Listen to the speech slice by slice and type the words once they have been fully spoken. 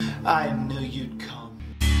I knew you'd come.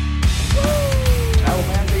 Oh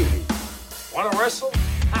man, baby. Wanna wrestle? We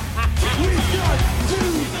got 2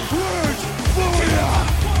 words for ya!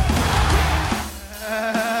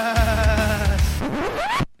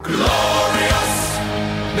 Glorious!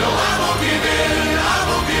 No, I won't give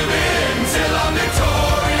in till I'm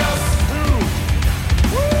victorious!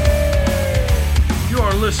 You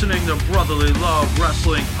are listening to Brotherly Love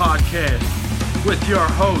Wrestling Podcast with your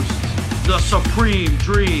hosts, The Supreme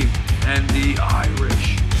Dream and the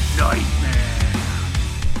Irish Nightmare.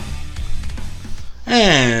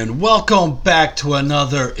 And welcome back to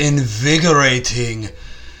another invigorating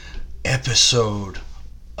episode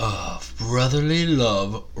of Brotherly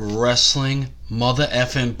Love Wrestling Mother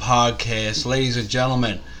Effin' Podcast. Ladies and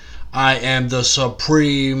gentlemen, I am the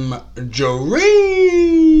Supreme Dream.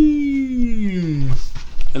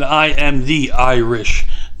 And I am the Irish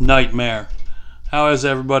Nightmare. How is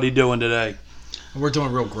everybody doing today? We're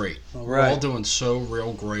doing real great. All We're right. all doing so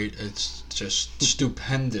real great. It's just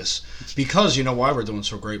stupendous. Because you know why we're doing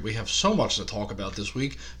so great? We have so much to talk about this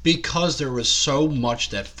week. Because there was so much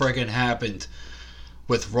that friggin' happened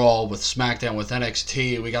with Raw, with SmackDown, with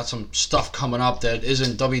NXT. We got some stuff coming up that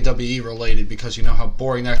isn't WWE related because you know how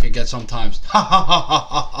boring that could get sometimes.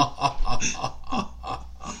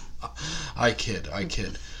 I kid.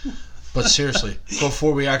 But seriously,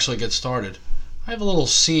 before we actually get started, I have a little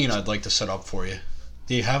scene I'd like to set up for you.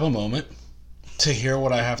 Do you have a moment to hear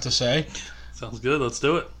what I have to say? Sounds good. Let's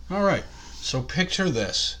do it. All right. So picture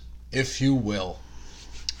this, if you will.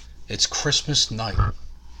 It's Christmas night,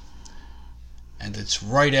 and it's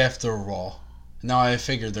right after Raw. Now I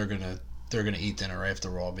figured they're gonna eat dinner after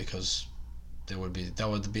Raw because that would be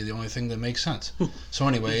the only thing that makes sense. So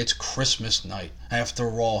anyway, it's Christmas night after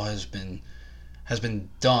Raw has been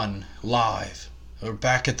done live. We're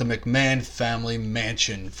back at the McMahon family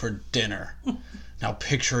mansion for dinner. Now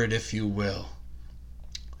picture it if you will.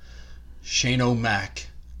 Shane O'Mac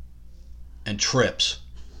and Trips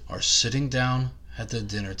are sitting down at the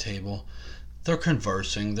dinner table. They're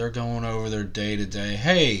conversing. They're going over their day-to-day.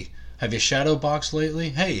 Hey, have you shadowboxed lately?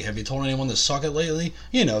 Hey, have you told anyone to suck it lately?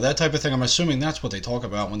 You know, that type of thing. I'm assuming that's what they talk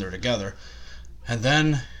about when they're together. And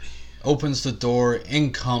then opens the door.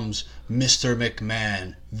 In comes Mr.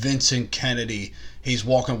 McMahon, Vincent Kennedy. He's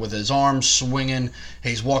walking with his arms swinging.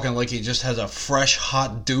 He's walking like he just has a fresh,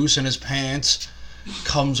 hot deuce in his pants.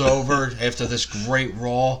 Comes over after this great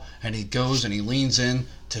Raw, and he goes and he leans in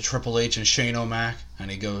to Triple H and Shane O'Mac,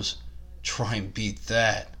 and he goes, "Try and beat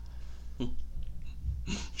that."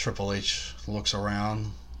 Triple H looks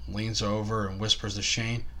around, leans over, and whispers to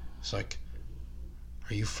Shane. He's like,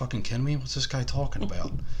 "Are you fucking kidding me? What's this guy talking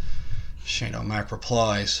about?" Shane O'Mac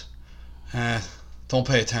replies, "Don't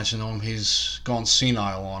pay attention to him. He's gone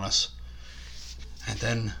senile on us." And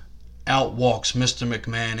then out walks Mr.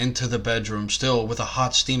 McMahon into the bedroom, still with a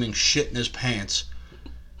hot steaming shit in his pants.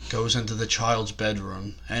 Goes into the child's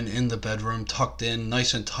bedroom, and in the bedroom, tucked in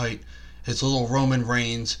nice and tight, is little Roman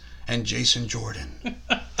Reigns and Jason Jordan.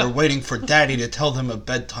 They're waiting for Daddy to tell them a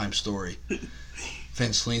bedtime story.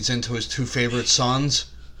 Vince leans into his 2 favorite sons.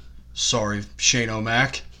 "Sorry, Shane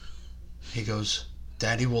O'Mac." He goes,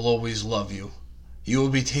 "Daddy will always love you. You will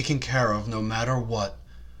be taken care of no matter what.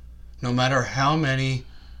 No matter how many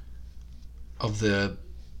of the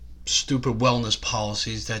stupid wellness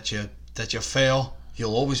policies that you fail,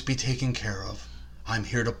 you'll always be taken care of. I'm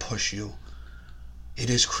here to push you. It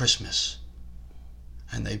is Christmas."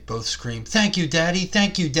 And they both scream, "Thank you, Daddy!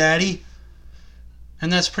 Thank you, Daddy!"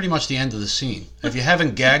 And that's pretty much the end of the scene. If you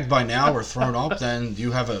haven't gagged by now or thrown up, then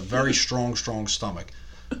you have a very strong stomach.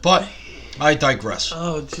 But I digress.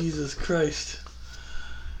 Oh, Jesus Christ.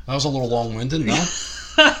 That was a little long-winded, no?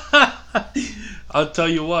 I'll tell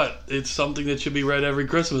you what. It's something that should be read every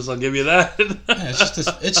Christmas. I'll give you that. Yeah,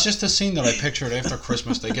 it's just a scene that I pictured after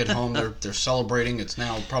Christmas. They get home, they're celebrating. It's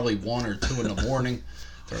now probably 1 or 2 in the morning.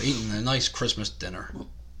 They're eating a nice Christmas dinner.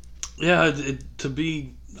 Yeah,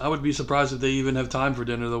 I would be surprised if they even have time for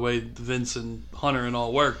dinner the way Vince and Hunter and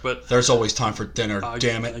all work, but There's always time for dinner,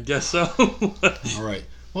 damn I it. guess so. All right.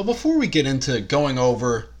 Well, before we get into going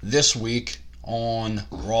over this week on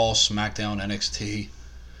Raw, SmackDown, NXT,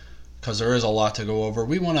 because there is a lot to go over,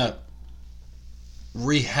 we want to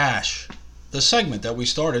rehash the segment that we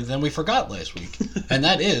started and we forgot last week. And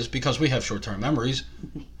that is, because we have short-term memories,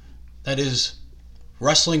 that is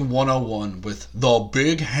Wrestling 101 with the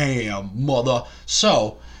Big Ham, mother.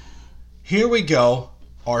 So, here we go.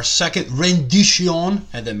 Our second rendition,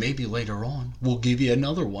 and then maybe later on we'll give you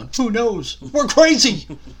another one. Who knows? We're crazy!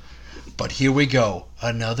 But here we go.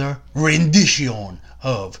 Another rendition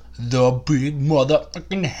of the Big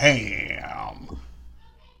Motherfucking Ham.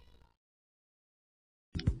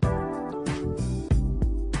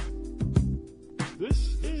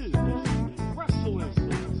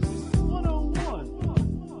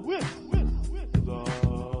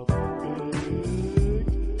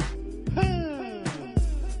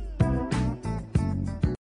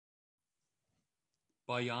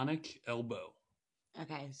 Bionic Elbow.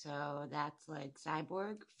 Okay, so that's like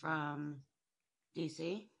Cyborg from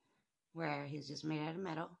DC, where he's just made out of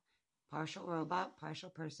metal, partial robot, partial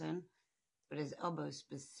person, but his elbow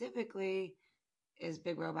specifically is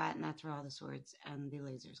big robot, and that's where all the swords and the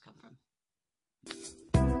lasers come from.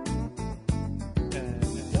 And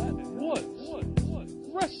that was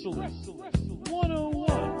Wrestling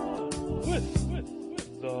 101 with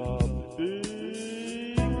the Big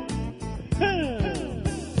Ham.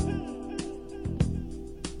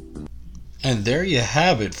 And there you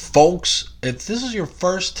have it, folks. If this is your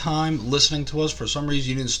first time listening to us, for some reason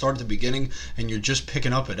you didn't start at the beginning and you're just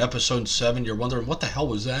picking up at episode 7, you're wondering, what the hell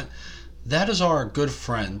was that? That is our good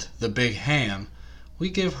friend, the Big Ham. We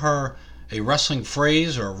give her a wrestling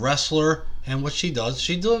phrase or a wrestler, and what she does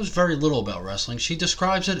very little about wrestling. She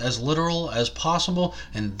describes it as literal as possible,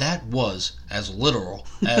 and that was as literal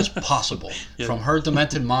as possible. Yeah. From her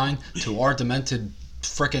demented mind to our demented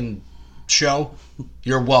frickin' show,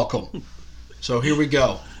 you're welcome. So here we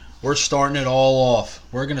go. We're starting it all off.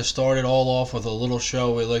 We're going to start it all off with a little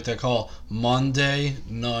show we like to call Monday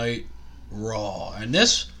Night Raw. And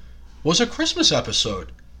this was a Christmas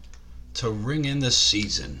episode to ring in the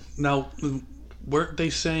season. Now, weren't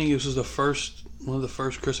they saying this was one of the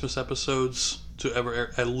first Christmas episodes to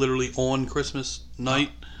ever air literally on Christmas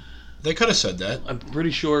night? They could have said that. I'm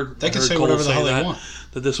pretty sure They I can heard say Cole whatever the hell they that, want.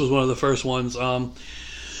 that this was one of the first ones.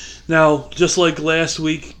 Now, just like last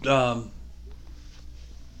week,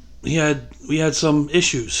 we had some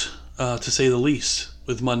issues, to say the least,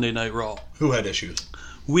 with Monday Night Raw. Who had issues?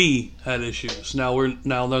 We had issues. Now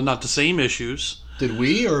they're not the same issues. Did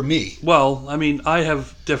we or me? Well, I mean, I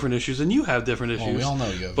have different issues and you have different issues. Well, we all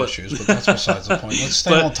know you have But- issues, but that's besides the point. Let's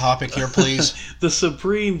stay But- on topic here, please. The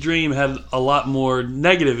Supreme Dream had a lot more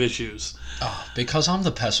negative issues. Oh, because I'm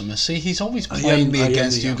the pessimist. See, he's always playing me I am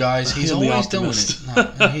against the- you guys. I He's am the always doing optimist. it.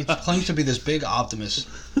 No, and he claims to be this big optimist.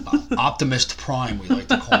 Optimist Prime, we like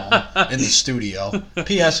to call him, in the studio.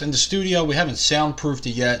 P.S. In the studio, we haven't soundproofed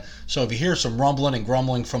it yet, so if you hear some rumbling and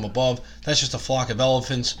grumbling from above, that's just a flock of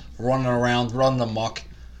elephants running around, running amok.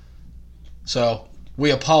 So, we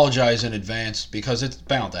apologize in advance because it's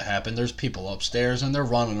bound to happen. There's people upstairs and they're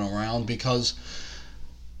running around because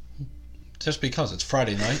it's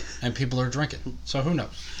Friday night and people are drinking. So who knows?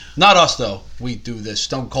 Not us though. We do this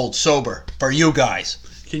stone cold sober for you guys.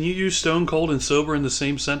 Can you use stone cold and sober in the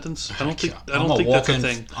same sentence? I don't think that's a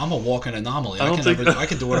thing. I'm a walking anomaly. I don't think I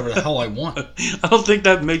can do whatever the hell I want. I don't think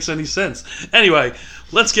that makes any sense. Anyway,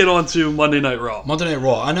 let's get on to Monday Night Raw. Monday Night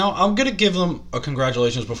Raw. I know I'm gonna give them a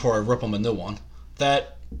congratulations before I rip them a new one.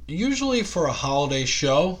 That usually for a holiday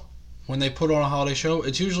show, when they put on a holiday show,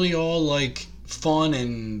 it's usually all like fun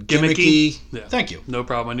and gimmicky. Yeah. Thank you. No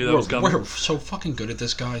problem. I knew that was coming. We're so fucking good at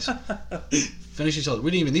this, guys. Finish each other. We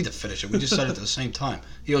didn't even need to finish it. We just said it at the same time.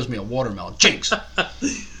 He owes me a watermelon. Jinx.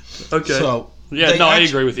 Okay. So yeah, no, I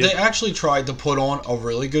agree with you. They actually tried to put on a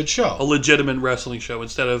really good show. A legitimate wrestling show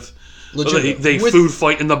instead of Legitimate. they With- food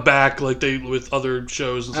fight in the back like they with other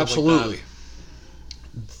shows and stuff Absolutely. like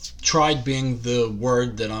that. Tried being the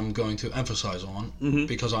word that I'm going to emphasize on Mm-hmm.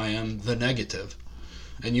 because I am the negative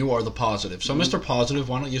and you are the positive. So, Mr. Positive,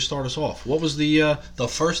 why don't you start us off? What was the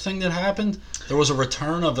first thing that happened? There was a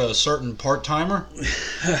return of a certain part-timer.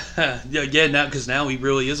 Yeah, now because now he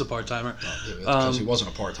really is a part timer. Because he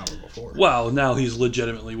wasn't a part-timer before. Well, now he's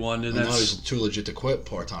legitimately one, and And now that's he's too legit to quit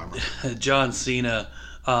part-timer. John Cena.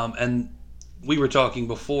 And we were talking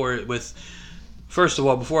before with. First of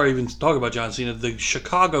all, before I even talk about John Cena, the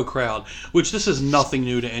Chicago crowd, which this is nothing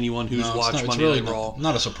new to anyone who's No, watched it's Monday really Night Raw.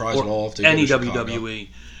 not a surprise or at all if they any go to Chicago. WWE.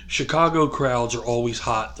 Chicago crowds are always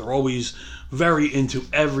hot. They're always very into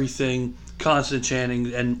everything, constant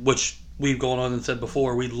chanting, and which we've gone on and said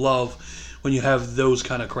before, we love when you have those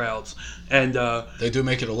kind of crowds. And They do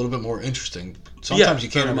make it a little bit more interesting. Sometimes you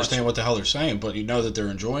can't very much. understand what the hell they're saying, but you know that they're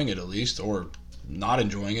enjoying it at least, or not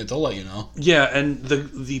enjoying it, they'll let you know. yeah, and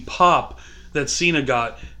the pop that Cena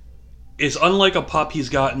got is unlike a pop he's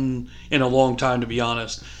gotten in a long time, to be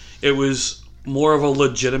honest. It was more of a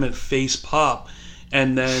legitimate face pop.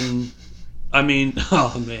 And then, I mean,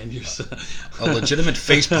 oh man, you're so... A legitimate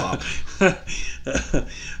face pop.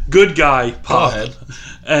 Good guy pop. Go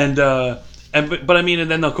ahead. But I mean,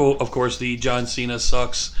 and then of course the John Cena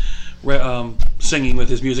sucks singing with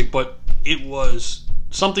his music, but it was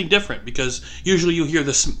something different because usually you hear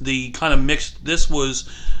the kind of mixed. This was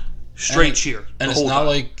straight cheer, And the it's whole not time.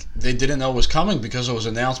 like they didn't know it was coming because it was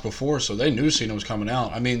announced before, so they knew Cena was coming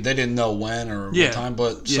out. I mean, they didn't know when or Yeah. what time,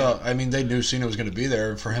 but Yeah. I mean, they knew Cena was going to be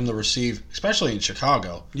there for him to receive, especially in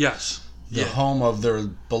Chicago, Yes, the home of their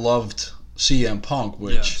beloved CM Punk,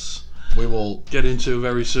 which yes. we will get into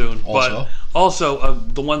very soon. Also. But also,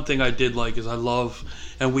 the one thing I did like is I love,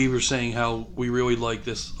 and we were saying how we really like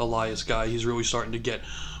this Elias guy. He's really starting to get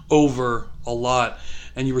over a lot.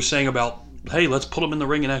 And you were saying about, hey, let's put him in the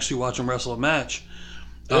ring and actually watch him wrestle a match.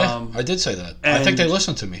 Yeah, I did say that. I think they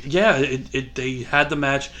listened to me. Yeah, they had the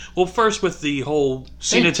match. Well, first with the whole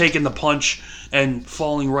Cena taking the punch and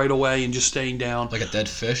falling right away and just staying down. Like a dead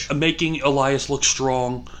fish. Making Elias look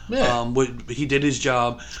strong. Yeah. He did his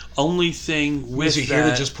job. Only thing with Is he here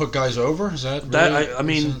to just put guys over? Is that really, I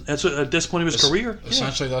mean, that's at this point of his career.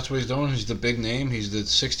 Essentially, that's what he's doing. He's the big name. He's the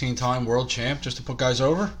 16-time world champ just to put guys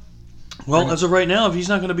over? Well, as of right now, if he's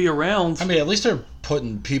not going to be around... I mean, at least they're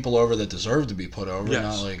putting people over that deserve to be put over, Yes.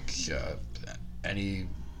 not like any...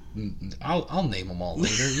 I'll name them all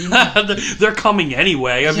later. You know? They're coming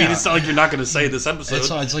anyway. I mean, Yeah. it's not like you're not going to say this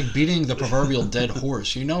episode. It's like beating the proverbial dead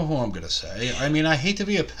horse. You know who I'm going to say. I mean, I hate to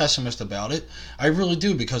be a pessimist about it. I really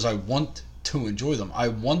do, because I want to enjoy them. I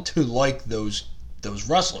want to like those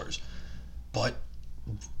wrestlers. But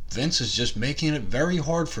Vince is just making it very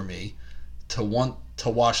hard for me to want to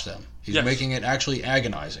watch them. He's Yes. making it actually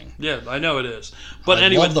agonizing. Yeah, I know it is. But I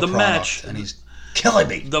anyway, love the the product, match... and he's killing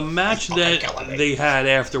me. The match Fucking that killing me. they had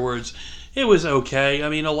afterwards, it was okay. I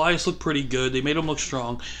mean, Elias looked pretty good. They made him look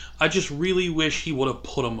strong. I just really wish he would have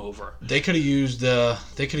put him over. They could have used a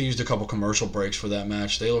couple commercial breaks for that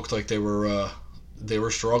match. They looked like they were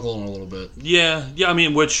struggling a little bit. Yeah. I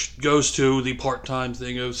mean, which goes to the part-time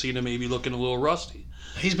thing of Cena maybe looking a little rusty.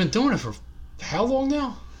 He's been doing it for how long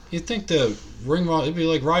now? You'd think the ring rod, it'd be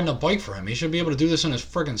like riding a bike for him. He should be able to do this in his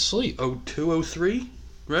friggin' sleep. 0203,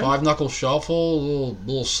 right? 5-knuckle shuffle,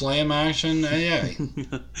 little slam action. Hey,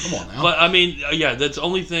 come on now. But I mean, yeah, that's the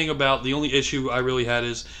only thing about the only issue I really had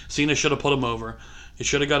is Cena should have put him over. It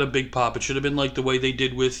should have got a big pop. It should have been like the way they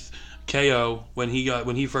did with KO when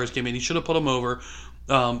he first came in. He should have put him over.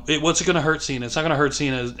 What's it going to hurt Cena? It's not going to hurt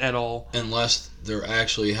Cena at all. Unless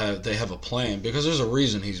they have a plan, because there's a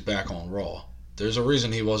reason he's back on Raw. There's a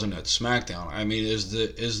reason he wasn't at SmackDown. I mean,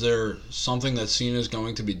 is there something that Cena's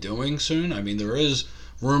going to be doing soon? I mean, there is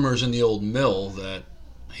rumors in the old mill that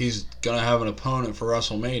he's going to have an opponent for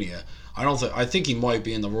WrestleMania. I think he might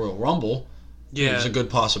be in the Royal Rumble. Yeah, it's a good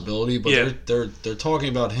possibility, but Yeah. they're talking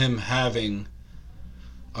about him having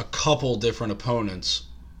a couple different opponents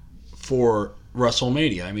for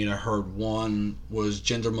WrestleMania. I mean, I heard one was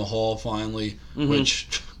Jinder Mahal finally, which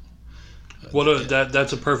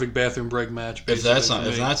that's a perfect bathroom break match. if that's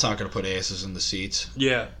basically, not for me. going to put asses in the seats.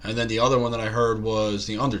 Yeah, And then the other one that I heard was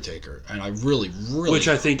The Undertaker, and I really which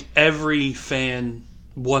I think every fan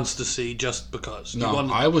wants to see just because.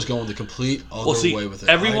 I was going the complete other way with it.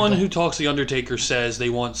 Everyone I who don't- talks The Undertaker says they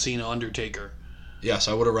want Cena Undertaker. Yes,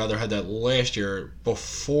 I would have rather had that last year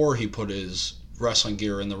before he put his wrestling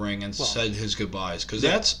gear in the ring and said his goodbyes, because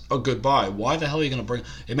that's a goodbye. Why the hell are you going to bring?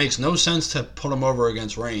 It makes no sense to put him over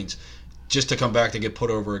against Reigns just to come back to get put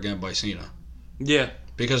over again by Cena, Yeah,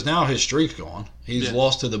 because now his streak's gone. He's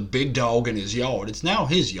lost to the big dog in his yard. It's now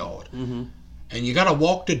his yard. Mm-hmm. And you got to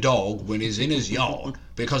walk the dog when he's in his yard,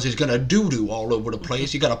 because he's going to doo-doo all over the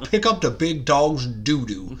place. You got to pick up the big dog's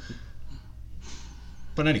doo-doo.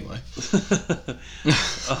 But anyway.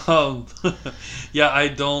 yeah, I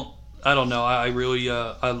don't know. I really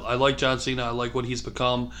I like John Cena. I like what he's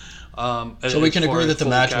become. So we can agree that the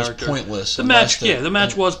match was pointless. The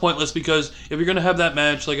match was pointless, because if you're going to have that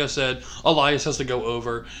match, like I said, Elias has to go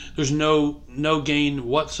over. There's no gain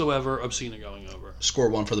whatsoever of Cena going over. Score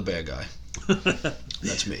one for the bad guy.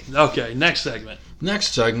 That's me. Okay, next segment.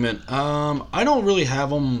 Next segment. I don't really have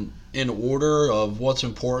them in order of what's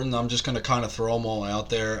important. I'm just going to kind of throw them all out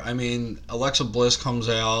there. I mean, Alexa Bliss comes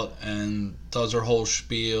out and does her whole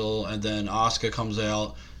spiel, and then Asuka comes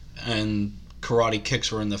out and karate kicks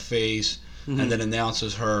her in the face, and then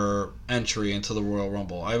announces her entry into the Royal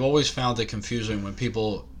Rumble. I've always found it confusing when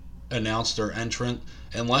people announce their entrant,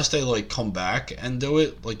 unless they like come back and do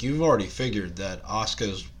it. Like, you've already figured that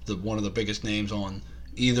Asuka's one of the biggest names on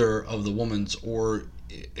either of the women's or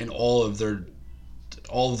in all of their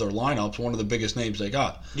lineups, one of the biggest names they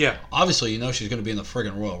got. Yeah. Obviously, she's going to be in the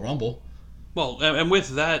friggin' Royal Rumble. Well, and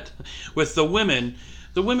with that, with the women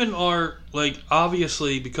are, like,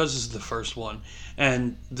 obviously, because this is the first one,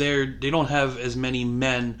 and they don't have as many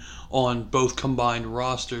men on both combined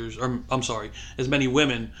rosters, or I'm sorry, as many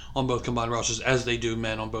women on both combined rosters as they do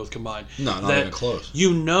men on both combined. No, not even close.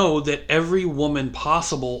 You know that every woman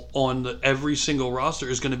possible on every single roster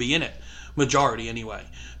is going to be in it. Majority, anyway.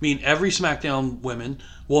 I mean, every SmackDown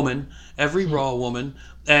woman, every Raw woman,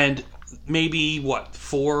 and maybe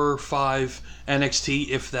 4 or 5 NXT,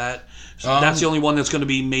 if that. So that's the only one that's going to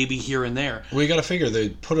be maybe here and there. We got to figure they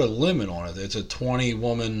put a limit on it. It's a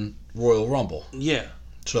 20-woman Royal Rumble. Yeah,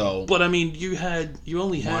 So but I mean, you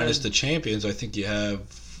only had minus the champions, I think you have.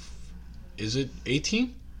 Is it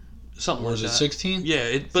 18 something or like is it that. 16? Yeah,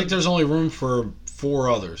 I think but there's only room for 4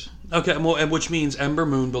 others. okay, well, and which means Ember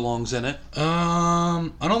Moon belongs in it. I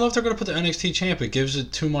don't know if they're going to put the NXT champ. It gives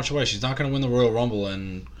it too much away. She's not going to win the Royal Rumble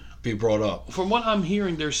and be brought up. From what I'm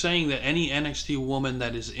hearing, they're saying that any NXT woman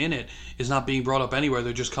that is in it is not being brought up anywhere.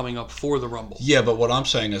 They're just coming up for the Rumble. Yeah, but what I'm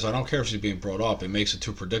saying is I don't care if she's being brought up. It makes it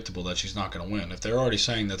too predictable that she's not going to win. If they're already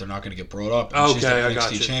saying that they're not going to get brought up and she's the Okay, I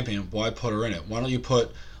got NXT you. champion, why put her in it? Why don't you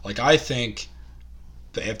put, like, I think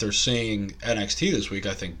that after seeing NXT this week,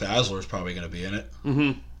 I think Baszler's probably going to be in it.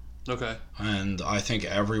 Mm-hmm. Okay. And I think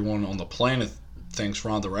everyone on the planet thinks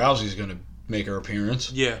Ronda Rousey's going to make her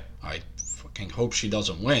appearance. Yeah. I fucking hope she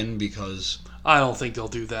doesn't win because I don't think they'll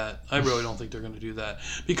do that. I really don't think they're going to do that.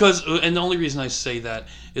 Because, and the only reason I say that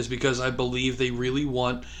is because I believe they really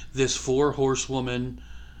want this 4-horsewoman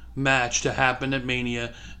match to happen at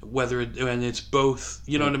Mania, and it's both,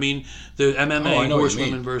 you know what I mean? The I MMA know what you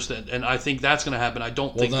horsewomen mean. versus that, and I think that's going to happen. I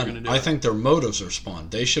don't think they're going to do I it. think their motives are spun.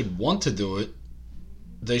 They should want to do it.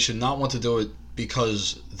 They should not want to do it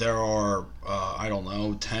because there are, I don't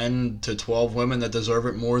know, 10 to 12 women that deserve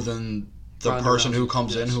it more than the Ronda person Rousey, who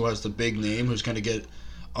comes in yes. who has the big name, who's going to get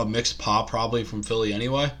a mixed pop probably from Philly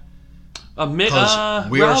anyway. Because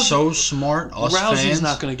We are so smart, us Rousey's fans.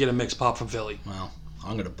 not going to get a mixed pop from Philly. Well,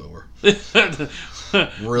 I'm going to boo her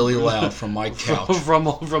really loud from my couch.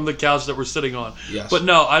 from the couch that we're sitting on. Yes. But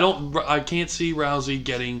no, I can't see Rousey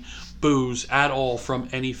getting boos at all from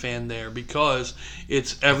any fan there because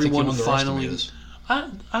it's everyone I think you finally. underestimate us.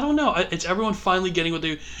 I don't know. It's everyone finally getting what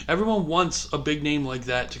they. Everyone wants a big name like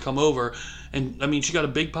that to come over, and I mean, she got a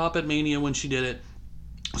big pop at Mania when she did it.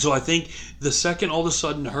 So I think the second all of a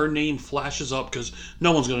sudden her name flashes up, because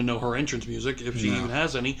no one's going to know her entrance music if she even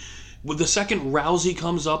has any. With the second Rousey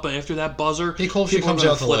comes up after that buzzer, Be cool if she people are comes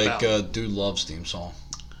gonna out to flip like Dude Loves theme song.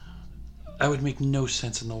 That would make no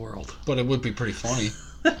sense in the world. But it would be pretty funny.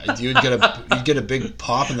 You'd get a big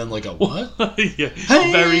pop and then like a what? Yeah,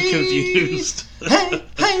 I'm very confused.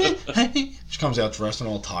 Hey. She comes out dressed in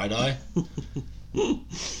all tie-dye.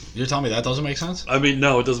 You're telling me that doesn't make sense? I mean,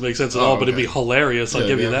 no, it doesn't make sense at Oh, all, but it'd okay. be hilarious. I'll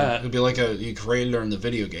give you that. It'd be like you created her in the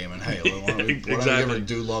video game, and hey, why don't we give her Exactly.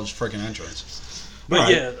 Dude Loves freaking entrance? But All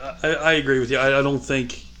right. yeah, I agree with you. I don't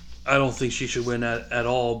think she should win at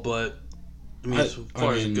all. But I mean, as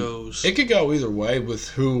far as it goes, it could go either way with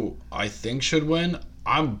who I think should win.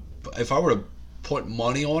 If I were to put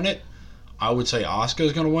money on it, I would say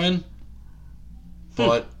Asuka's going to win.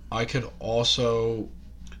 But I could also.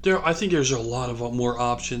 I think there's a lot of more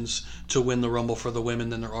options to win the Rumble for the women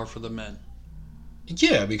than there are for the men.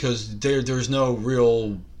 Yeah, because there's no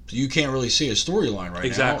real. You can't really see a storyline right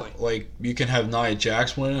Exactly. now. Like, you can have Nia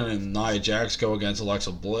Jax win, and Nia Jax go against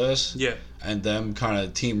Alexa Bliss. Yeah. And them kind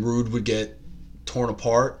of Team Rude would get torn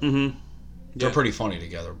apart. Mm-hmm. They're Yeah. pretty funny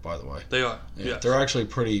together, by the way. They are. Yeah, Yeah. they're actually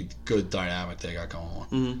pretty good dynamic they got going on.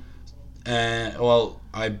 Mm-hmm. And, well,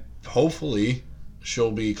 I hopefully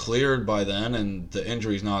she'll be cleared by then and the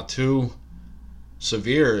injury's not too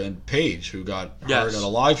severe. And Paige, who got hurt Yes. at a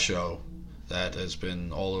live show that has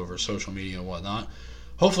been all over social media and whatnot,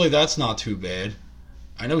 hopefully that's not too bad.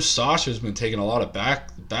 I know Sasha's been taking a lot of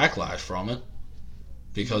backlash from it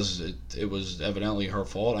because it was evidently her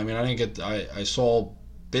fault. I mean, I saw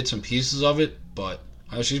bits and pieces of it, but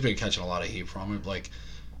I know she's been catching a lot of heat from it. Like,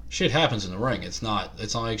 shit happens in the ring. It's not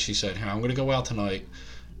like she said, "Hey, I'm going to go out tonight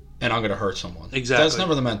and I'm going to hurt someone." Exactly. That's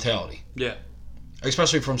never the mentality. Yeah.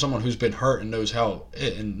 Especially from someone who's been hurt and knows how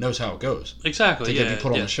it goes. Exactly. To yeah. get you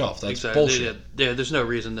put on yeah. the shelf. That's exactly. bullshit. Yeah. There's no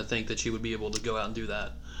reason to think that she would be able to go out and do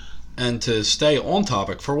that. And to stay on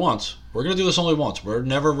topic for once, we're going to do this only once. We're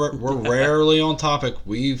rarely on topic.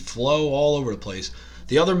 We flow all over the place.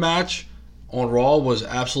 The other match on Raw was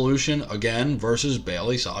Absolution again versus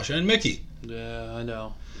Bayley, Sasha, and Mickey. Yeah, I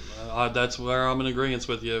know. That's where I'm in agreement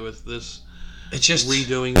with you with this It's just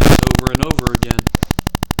redoing this over and over again.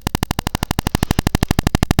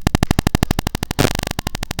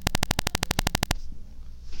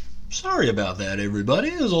 sorry about that, everybody.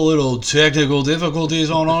 There's a little technical difficulties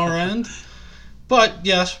on our end. But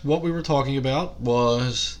yes, what we were talking about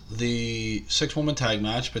was the 6-woman tag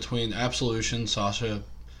match between Absolution, Sasha,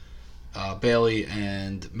 Bayley,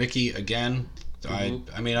 and Mickey again.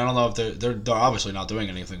 Mm-hmm. I mean, I don't know if they're obviously not doing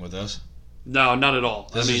anything with this. No, not at all.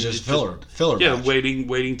 This I mean, is just it's filler yeah, match.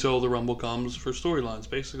 waiting till the Rumble comes for storylines,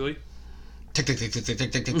 basically. tick tick tick tick tick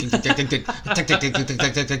tick tick tick tick tick tick tick tick tick tick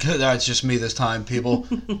tick tick tick tick. That's just me this time, people.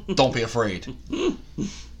 Don't be afraid.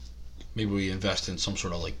 Maybe we invest in some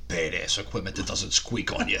sort of like badass equipment that doesn't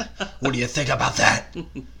squeak on you. What do you think about that?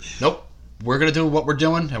 Nope. We're gonna do what we're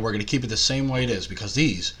doing, and we're gonna keep it the same way it is because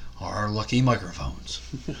these are our lucky microphones.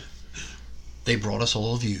 They brought us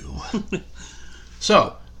all of you.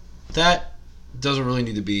 So that doesn't really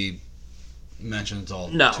need to be mentioned all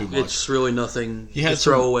No, too much. it's really nothing. You had to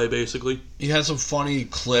some- throw away, basically. You had some funny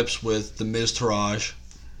clips with the Miz Taraj.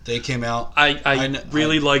 They came out. I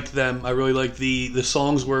really liked them. I really liked the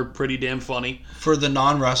songs were pretty damn funny. For the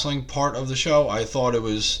non-wrestling part of the show, I thought it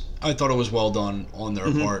was well done on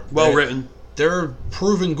their part. Well written. They're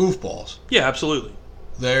proven goofballs. Yeah, absolutely.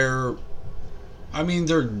 They're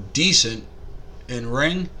decent in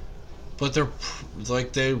ring, but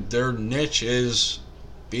their niche is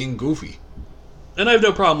being goofy. And I have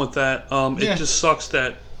no problem with that. Yeah. It just sucks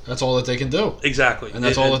that That's all that they can do, exactly, and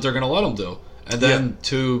that's all that they're going to let them do. And then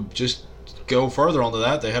to just go further onto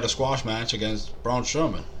that, they had a squash match against Braun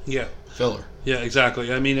Strowman. Yeah, Filler. yeah,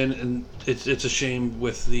 exactly. I mean, and it's a shame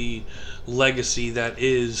with the legacy that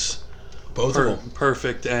is Both of them.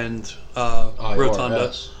 Perfect and IRS.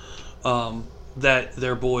 Rotunda, that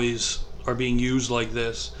their boys are being used like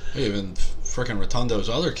this. Even frickin' Rotundo's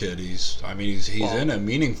other kid, he's in a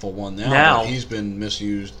meaningful one Now. but he's been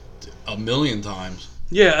misused a million times.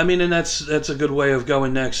 Yeah, I mean, and that's a good way of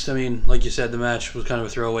going next. I mean, like you said, the match was kind of a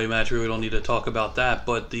throwaway match. We really don't need to talk about that.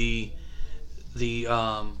 But the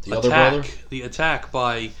other brother? the attack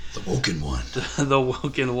by The Woken one. the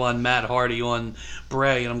Woken one, Matt Hardy on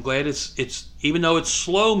Bray, and I'm glad it's even though it's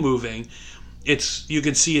slow moving, you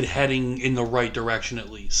can see it heading in the right direction at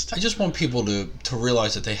least. I just want people to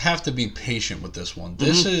realize that they have to be patient with this one.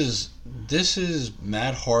 This is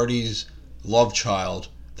Matt Hardy's love child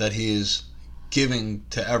that he is giving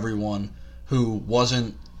to everyone who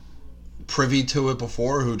wasn't privy to it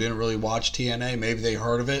before, who didn't really watch TNA. Maybe they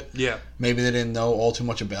heard of it. Yeah, Maybe they didn't know all too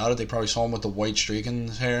much about it. They probably saw him with the white streak in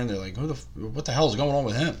his hair, and they're like, what the hell is going on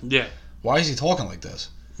with him? yeah, Why is he talking like this?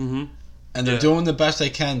 mm-hmm. And they're Yeah. doing the best they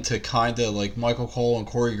can to kind of, like Michael Cole and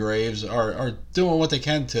Corey Graves are doing what they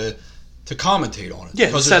can to commentate on it. Yeah,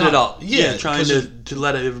 'Cause set there's it not- up. Yeah, trying to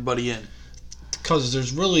let everybody in. because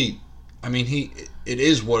there's really, I mean, it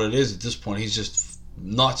is what it is at this point. He's just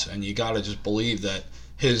nuts, and you got to just believe that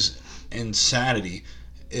his insanity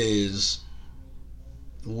is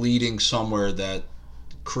leading somewhere that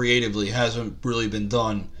creatively hasn't really been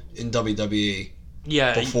done in WWE.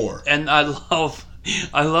 Yeah, Before. And I love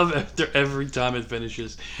after every time it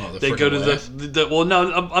finishes, Oh, the they go to frickin' the well,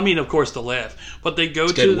 no, I mean of course the laugh, but they go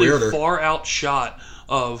to getting the weirder. far out shot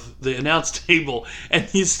of the announce table, and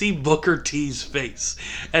you see Booker T's face,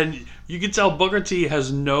 and you can tell Booker T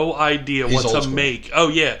has no idea He's what old to school. make. Oh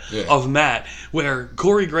yeah, Yeah. of Matt, where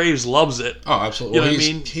Corey Graves loves it. Oh, absolutely. You know Well, what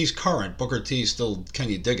I mean? He's current. Booker T still, can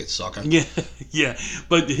you dig it, sucker? Yeah, yeah,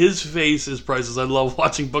 but his face is priceless. I love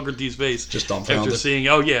watching Booker T's face Just after dumbfounded. seeing.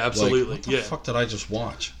 Oh yeah, Like, absolutely. what the Yeah. fuck did I just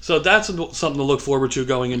watch? So that's something to look forward to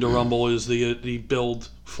going into Rumble is the build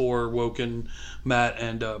for Woken, Matt,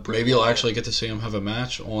 and Bray. Maybe you'll actually get to see him have a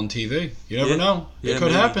match on TV. You never Yeah. know. Yeah, It could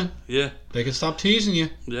maybe. happen. Yeah, They could stop teasing you.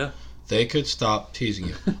 yeah. They could stop teasing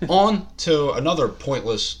you. On to another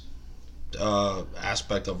pointless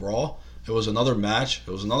aspect of Raw. It was another match.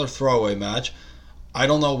 It was another throwaway match. I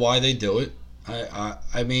don't know why they do it.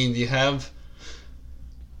 I mean, you have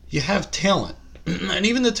talent, and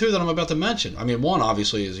even the two that I'm about to mention. I mean, one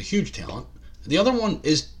obviously is a huge talent. The other one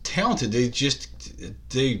is talented.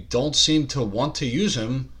 They don't seem to want to use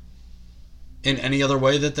him in any other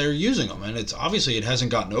way that they're using him, and it's obviously it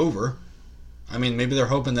hasn't gotten over. I mean, maybe they're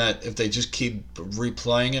hoping that if they just keep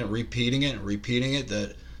replaying it, repeating it,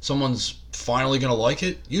 that someone's finally going to like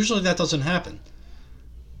it. Usually that doesn't happen.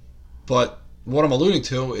 But what I'm alluding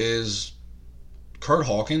to is Kurt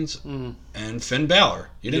Hawkins and Finn Balor.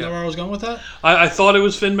 You didn't Yeah. know where I was going with that? I thought it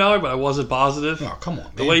was Finn Balor, but I wasn't positive. Oh, come on,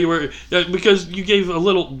 The man. way you were, because you gave a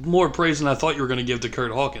little more praise than I thought you were going to give to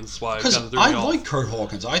Kurt Hawkins. That's why it Because kind of threw me I off. like Kurt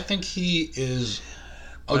Hawkins. I think he is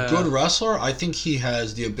a Yeah. good wrestler. I think he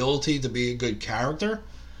has the ability to be a good character.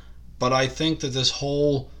 But I think that this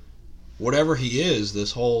whole, whatever he is,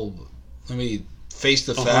 this whole, let me face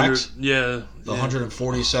the 100 facts, Yeah, the yeah.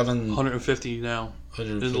 147, 150 now. In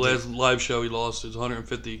the 150. last live show, he lost. It was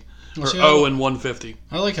 150. Well, Or see, 0 and 150.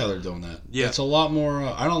 I like how they're doing that. Yeah. It's a lot more,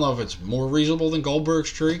 I don't know if it's more reasonable than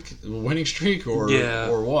Goldberg's winning streak, or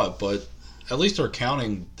what, but at least they're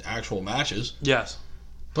counting the actual matches. Yes.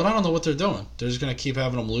 But I don't know what they're doing. They're just going to keep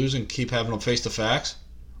having them lose and keep having them face the facts?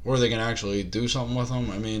 Or are they going to actually do something with them?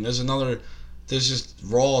 I mean, there's just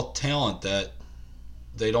raw talent that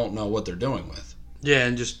they don't know what they're doing with. Yeah,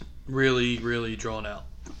 and just really, really drawn out.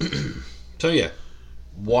 So yeah,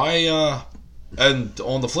 why? And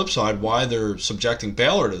on the flip side, why they're subjecting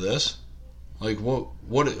Balor to this? Like, what?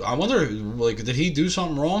 I wonder. Like, did he do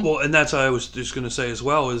something wrong? Well, and that's what I was just going to say as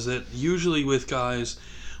well, is that usually with guys,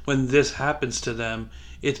 when this happens to them,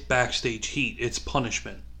 it's backstage heat. It's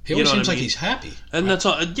punishment. He always seems like he's happy. And that's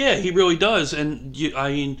all, yeah, he really does. And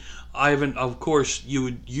I mean, Ivan, of course,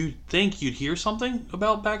 you'd think you'd hear something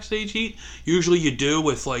about backstage heat. Usually you do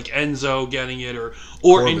with like Enzo getting it or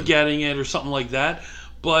Orton Corbin getting it or something like that.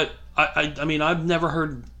 But I mean, I've never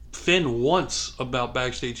heard Finn once about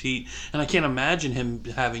backstage heat, and I can't imagine him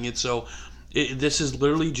having it. So this is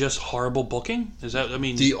literally just horrible booking. Is that? I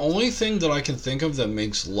mean, the only thing that I can think of that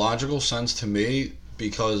makes logical sense to me,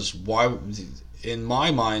 because why? In my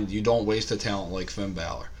mind, you don't waste a talent like Finn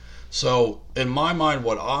Balor. So, in my mind,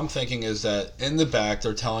 what I'm thinking is that in the back,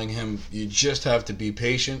 they're telling him, you just have to be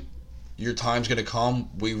patient. Your time's going to come.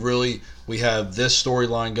 We have this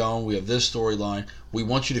storyline going. We have this storyline. We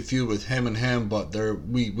want you to feud with him and him, but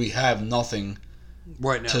we have nothing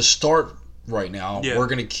right now to start right now. Yeah. We're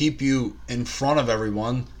going to keep you in front of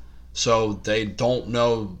everyone so they don't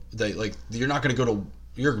know. You're not going to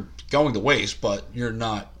you're going to waste, but you're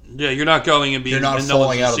not. Yeah, you're not going and being. You're not and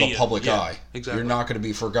falling no out of one the can public see it. eye. Yeah, exactly. You're not going to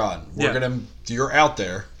be forgotten. Yeah. You're out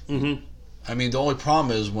there. Mm-hmm. I mean, the only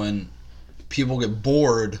problem is when people get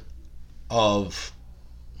bored of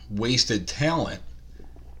wasted talent,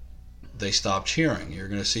 they stop cheering. You're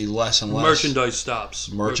going to see less and less. Merchandise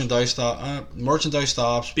stops. Merchandise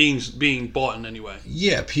stops. Being bought in anyway.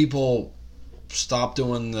 Yeah, people stop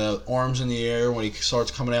doing the arms in the air when he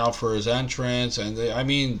starts coming out for his entrance, and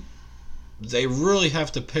they really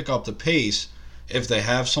have to pick up the pace if they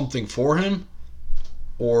have something for him,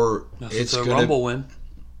 or it's a gonna Rumble win.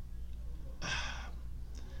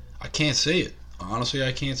 I can't see it. Honestly,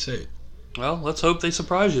 I can't see it. Well, let's hope they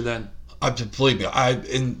surprise you then. Believe me,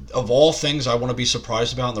 of all things I want to be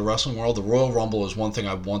surprised about in the wrestling world, the Royal Rumble is one thing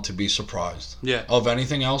I want to be surprised. Yeah. Of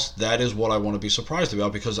anything else, that is what I want to be surprised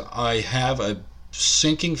about, because I have a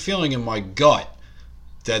sinking feeling in my gut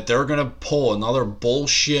that they're going to pull another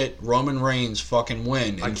bullshit Roman Reigns fucking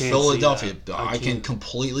win in Philadelphia. I can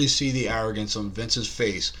completely see the arrogance on Vince's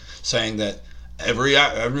face saying that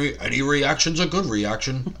any reaction's a good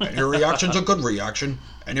reaction. Any reaction's a good reaction.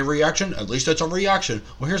 Any reaction, at least it's a reaction.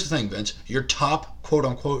 Well, here's the thing, Vince. Your top,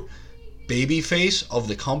 quote-unquote, baby face of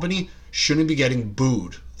the company shouldn't be getting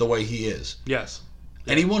booed the way he is. Yes.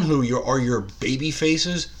 Anyone who are your baby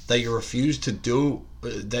faces that you refuse to do,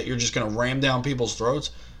 that you're just going to ram down people's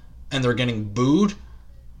throats, and they're getting booed,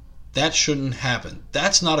 that shouldn't happen.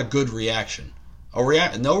 That's not a good reaction.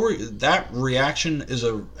 That reaction is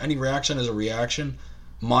any reaction is a reaction.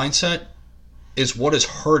 Mindset is what is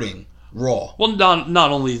hurting Raw. Well,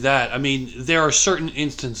 not only that. I mean, there are certain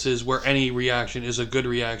instances where any reaction is a good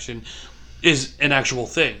reaction, is an actual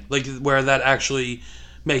thing, like where that actually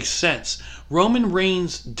makes sense. Roman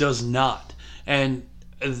Reigns does not, and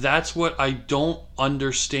that's what I don't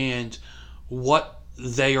understand. What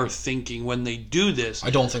they are thinking when they do this. I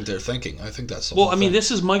don't think they're thinking. I think that's the well. whole I mean, thing.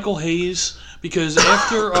 this is Michael Hayes, because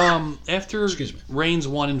after Excuse me. Reigns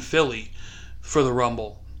won in Philly for the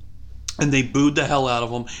Rumble, and they booed the hell out of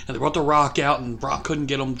him, and they brought The Rock out, and Brock couldn't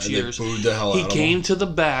get him cheers. And they booed the hell out of him. He came to the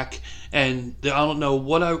back, and I don't know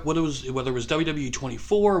what it was, whether it was WWE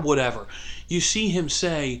 24 or whatever. You see him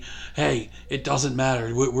say, "Hey, it doesn't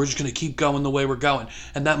matter. We're just going to keep going the way we're going."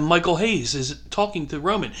 And that Michael Hayes is talking to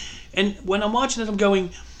Roman. And when I'm watching this, I'm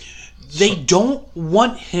going, they don't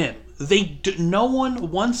want him. No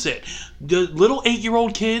one wants it. The little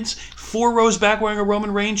 8-year-old kids, 4 rows back wearing a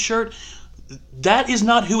Roman Reigns shirt, that is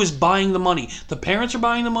not who is buying the money. The parents are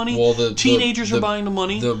buying the money. Well, the teenagers are buying the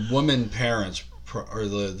money. The women parents, or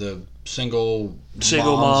the single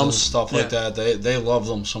moms and stuff like that, they love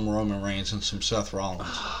them some Roman Reigns and some Seth Rollins.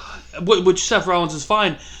 Which Seth Rollins is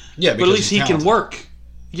fine. Yeah, but at least he he's can talented. work.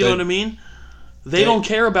 You know what I mean? They don't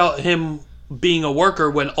care about him being a worker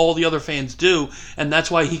when all the other fans do, and that's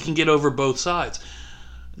why he can get over both sides.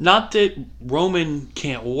 Not that Roman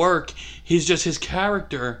can't work, his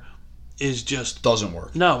character is just... Doesn't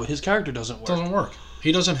work. No, his character doesn't work. Doesn't work.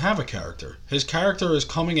 He doesn't have a character. His character is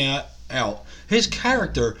coming out. His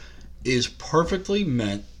character is perfectly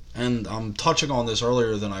meant, and I'm touching on this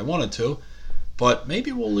earlier than I wanted to, but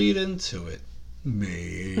maybe we'll lead into it.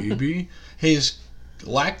 Maybe. His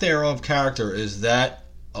lack thereof character is that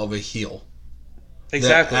of a heel.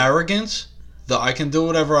 Exactly. The arrogance, I can do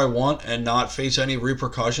whatever I want and not face any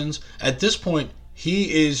repercussions. At this point,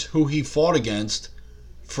 he is who he fought against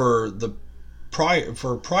for the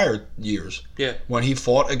prior years. Yeah. When he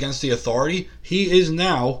fought against the Authority, he is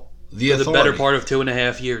now the For Authority. the better part of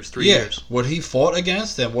 2.5 years, 3 years. What he fought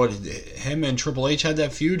against and what him and Triple H had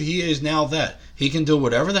that feud, he is now that. He can do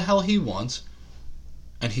whatever the hell he wants,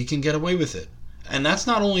 and he can get away with it. And that's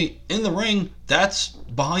not only in the ring, that's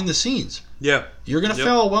behind the scenes. Yeah. You're gonna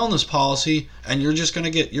fail a wellness policy, and you're gonna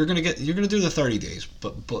do the 30 days.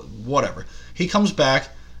 But whatever. He comes back.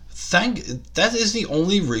 That is the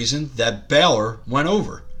only reason that Balor went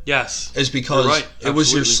over. Yes. Is because You're right. it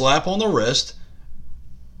was your Absolutely. slap on the wrist.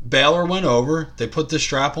 Balor went over. They put the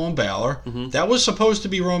strap on Balor. That was supposed to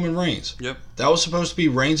be Roman Reigns. Yep. That was supposed to be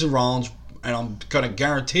Reigns and Rollins, and I'm going to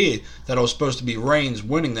guarantee that it was supposed to be Reigns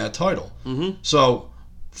winning that title. So,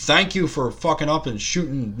 thank you for fucking up and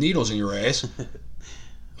shooting needles in your ass,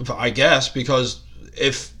 I guess, because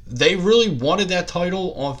if they really wanted that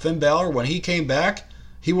title on Finn Balor when he came back,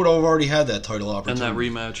 he would have already had that title And opportunity. that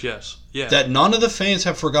rematch, yes. Yeah. That none of the fans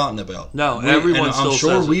have forgotten about. No, everyone and still I'm sure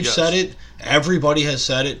says it, we've yes. said it. Everybody has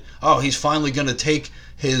said it. Oh, he's finally going to take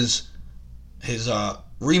his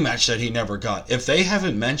rematch that he never got. If they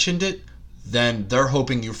haven't mentioned it, then they're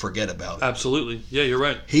hoping you forget about it. Absolutely. Yeah, you're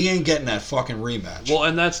right. He ain't getting that fucking rematch. Well,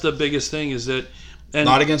 and that's the biggest thing is that... And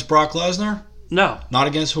Not against Brock Lesnar. No. Not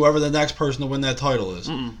against whoever the next person to win that title is.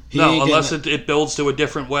 He No, ain't getting unless that- it builds to a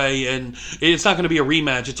different way, and it's not going to be a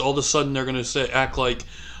rematch. It's all of a sudden they're going to act like,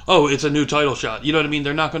 oh, it's a new title shot. You know what I mean?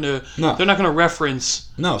 They're not going to. No. They're not going to reference.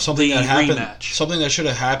 No, something the that happened. rematch. Something that should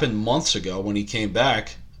have happened months ago when he came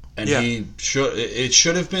back, and Yeah. it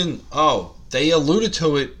should have been. Oh, they alluded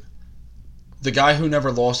to it. The guy who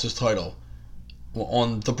never lost his title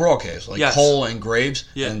on the broadcast, like Yes. Cole and Graves,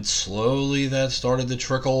 Yeah. and slowly that started to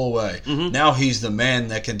trickle away. Now he's the man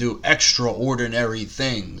that can do extraordinary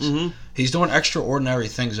things. He's doing extraordinary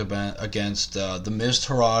things against the Miz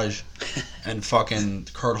Taraj and fucking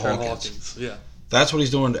Kurt Hawkins. Yeah. That's what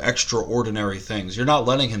he's doing, extraordinary things. You're not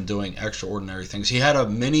letting him doing extraordinary things. He had a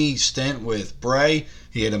mini stint with Bray.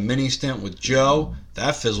 He had a mini stint with Joe.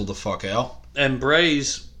 That fizzled the fuck out. And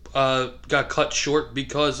Bray's got cut short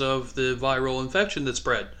because of the viral infection that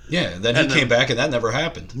spread. Yeah, then he And came back and that never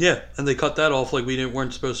happened. Yeah, and they cut that off like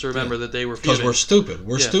weren't supposed to remember that they were Because feuding. we're stupid.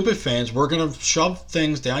 We're Yeah. stupid fans. We're going to shove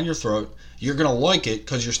things down your throat. You're going to like it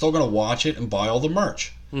because you're still going to watch it and buy all the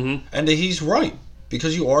merch. And he's right.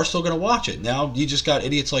 Because you are still going to watch it. Now you just got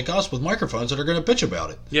idiots like us with microphones that are going to bitch about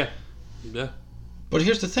it. Yeah. But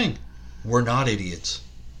here's the thing. We're not idiots.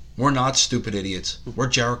 We're not stupid idiots. We're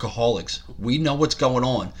Jerichoholics. We know what's going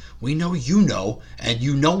on. We know you know, and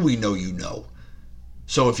you know we know you know.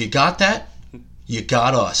 So if you got that, you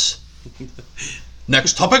got us.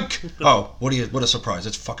 Next topic. Oh, what a surprise.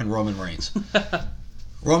 It's fucking Roman Reigns.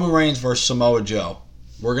 Roman Reigns versus Samoa Joe.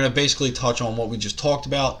 We're going to basically touch on what we just talked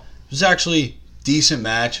about. It was actually a decent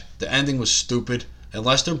match. The ending was stupid.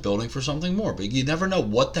 Unless they're building for something more. But you never know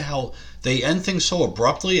what the hell. They end things so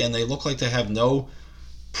abruptly and they look like they have no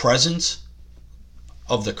presence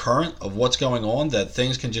of the current of what's going on that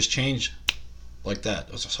things can just change like that.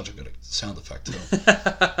 That was such a good sound effect too.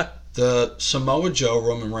 The Samoa Joe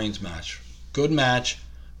Roman Reigns match. Good match.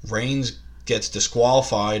 Reigns gets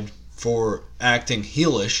disqualified for acting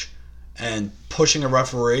heelish and pushing a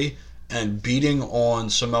referee and beating on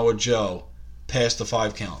Samoa Joe past the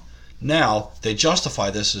 5 count. Now, they justify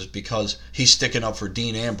this as because he's sticking up for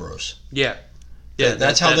Dean Ambrose. Yeah. Yeah,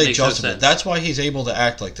 That's how that they makes no justify it. sense. That's why he's able to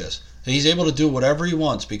act like this. He's able to do whatever he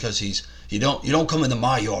wants because you don't come into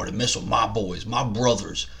my yard and mess with my boys, my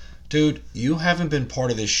brothers. Dude, you haven't been part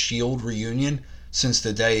of this Shield reunion since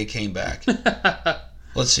the day it came back.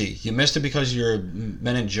 Let's see. You missed it because of your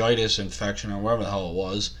meningitis infection or whatever the hell it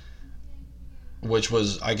was, which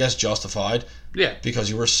was, I guess, justified Yeah. because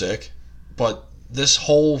you were sick. But this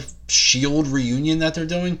whole Shield reunion that they're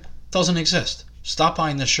doing doesn't exist. Stop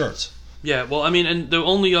buying the shirts. Yeah, well, I mean, and the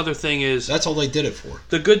only other thing is... That's all they did it for.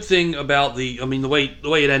 The good thing about the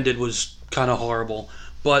way it ended was kind of horrible.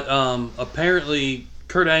 But apparently,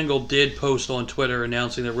 Kurt Angle did post on Twitter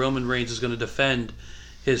announcing that Roman Reigns is going to defend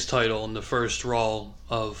his title in the first Raw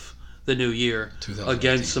of the new year 2018.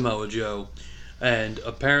 against Samoa Joe. And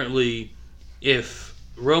apparently, if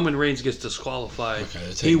Roman Reigns gets disqualified, Okay, they're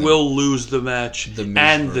he taking will lose the match The Miz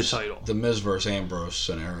and versus, the title. The Miz versus Ambrose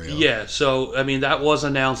scenario. Yeah, so, I mean, that was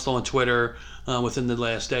announced on Twitter within the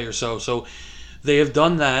last day or so. So, they have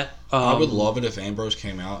done that. I would love it if Ambrose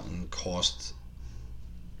came out and cost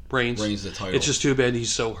Reigns the title. It's just too bad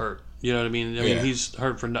he's so hurt. You know what I mean? I mean, Yeah.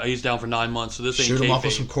 he's down for 9 months, so this ain't Shoot him up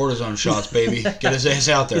with kayfabe. some cortisone shots, baby. Get his ass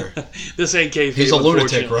out there. This ain't kayfabe. He's a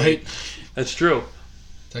lunatic, unfortunately. right? That's true.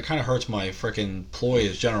 That kind of hurts my freaking ploy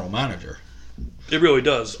as general manager. It really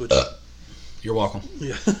does. Which, You're welcome.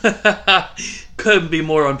 Couldn't be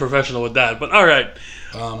more unprofessional with that. But all right,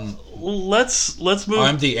 let's move.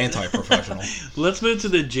 I'm the anti-professional. Let's move to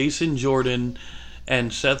the Jason Jordan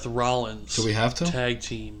and Seth Rollins. Do we have to? Tag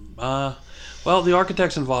team? Well, the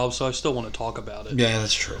Architect's involved, so I still want to talk about it. Yeah,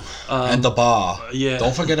 that's true. And the bar. Yeah.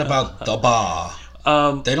 Don't forget about the bar.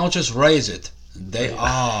 They don't just raise it. They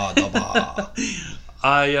are the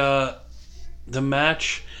bar. The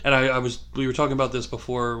match, and we were talking about this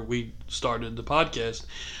before we started the podcast,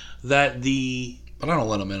 that But I don't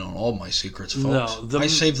let them in on all my secrets, folks. No, I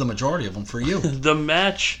save the majority of them for you. The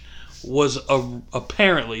match was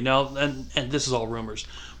apparently, now, and this is all rumors,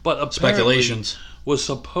 but apparently Speculations. was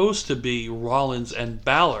supposed to be Rollins and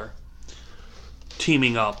Balor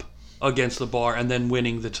teaming up against the bar and then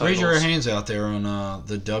winning the titles. Raise your hands out there on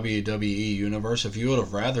the WWE universe if you would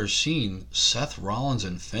have rather seen Seth Rollins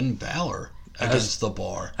and Finn Balor against the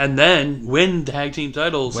bar. And then win tag team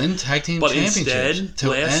titles. Win tag team but championships.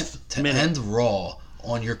 Instead, to end Raw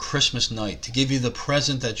on your Christmas night. To give you the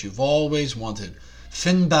present that you've always wanted.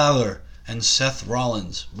 Finn Balor and Seth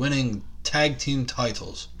Rollins winning tag team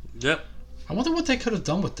titles. Yep. I wonder what they could have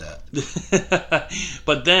done with that.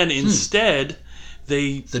 But then instead,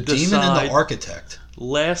 they The Demon and the Architect.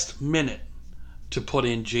 last minute to put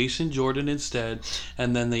in Jason Jordan instead,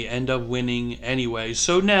 and then they end up winning anyway.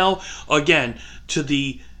 So now, again, to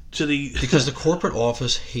the Because the corporate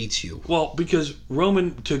office hates you. well, because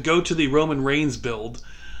to go to the Roman Reigns build,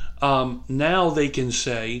 now they can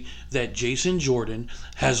say that Jason Jordan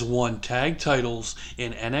has won tag titles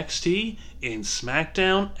in NXT, in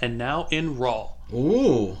SmackDown, and now in Raw.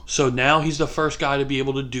 Ooh. So now he's the first guy to be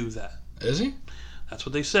able to do that. Is he? That's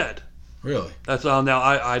what they said. Really? That's now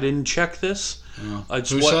I didn't check this.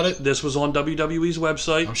 Who said it? This was on WWE's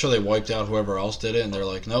website. I'm sure they wiped out whoever else did it, and they're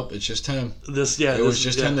like, nope, it's just him. It was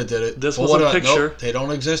just him that did it. This But was what a about- picture. Nope, they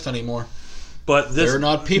don't exist anymore. But They're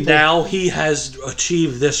not people. Now he has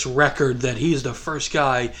achieved this record that he's the first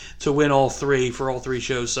guy to win all three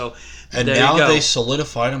shows. So And there now you go. they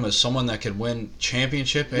solidified him as someone that could win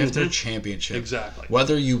championship after championship. Exactly.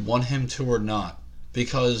 Whether you want him to or not.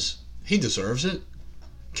 Because he deserves it.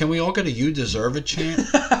 Can we all get a "you deserve it" chant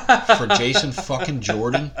for Jason fucking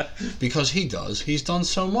Jordan? Because he does. He's done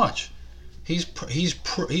so much. He's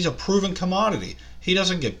a proven commodity. He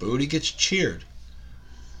doesn't get booed. He gets cheered.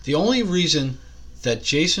 The only reason that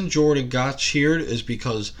Jason Jordan got cheered is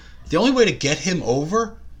because the only way to get him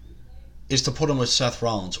over is to put him with Seth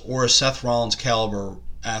Rollins or a Seth Rollins caliber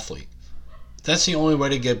athlete. That's the only way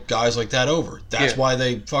to get guys like that over. That's why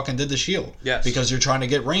they fucking did the Shield. Yes. Because you're trying to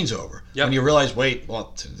get Reigns over. Yep. And you realize, wait,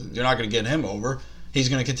 well, you're not going to get him over. He's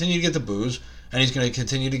going to continue to get the boos, and he's going to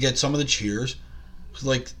continue to get some of the cheers.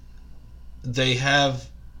 Like, they have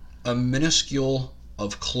a minuscule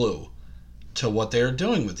of clue to what they're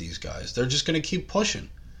doing with these guys. They're just going to keep pushing.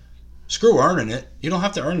 Screw earning it. You don't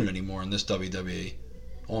have to earn it anymore in this WWE.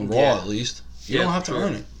 On Raw, at least. You don't have to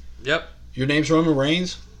earn it. Yep. Your name's Roman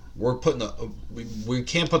Reigns. We're putting we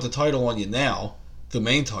can't put the title on you now, the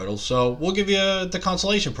main title. So we'll give you the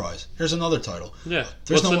consolation prize. Here's another title. Yeah.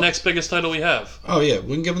 There's What's the next biggest title we have? Oh yeah,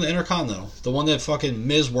 we can give him the Intercontinental, the one that fucking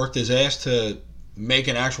Miz worked his ass to make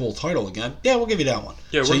an actual title again. Yeah, we'll give you that one.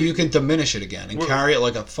 Yeah, so you can diminish it again and carry it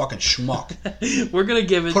like a fucking schmuck. We're gonna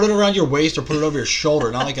give it. Put it around your waist or put it over your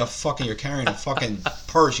shoulder, not like a fucking you're carrying a fucking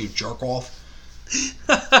purse, you jerk off.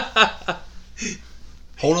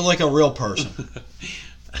 Hold it like a real person.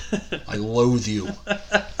 I loathe you.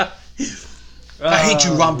 I hate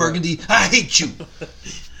you, Ron Burgundy. I hate you.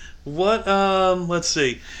 What? Let's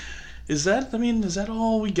see. Is that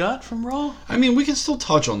all we got from Raw? I mean, we can still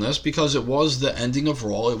touch on this because it was the ending of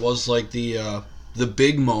Raw. It was like the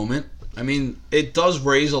big moment. I mean, it does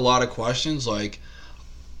raise a lot of questions. Like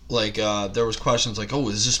there was questions like, oh,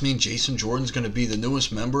 does this mean Jason Jordan's going to be the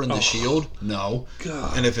newest member in the Shield? No.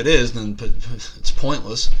 God. And if it is, then it's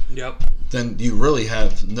pointless. Yep. Then you really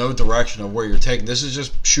have no direction of where you're taking. This is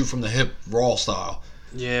just shoot from the hip, Raw style.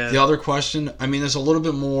 Yeah. The other question, I mean, there's a little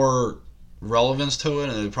bit more relevance to it,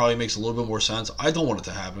 and it probably makes a little bit more sense. I don't want it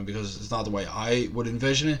to happen because it's not the way I would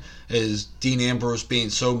envision it. Is Dean Ambrose being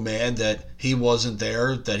so mad that he wasn't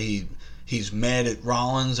there, that he's mad at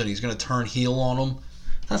Rollins and he's going to turn heel on him?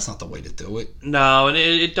 That's not the way to do it. No, and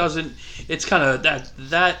it doesn't. It's kind of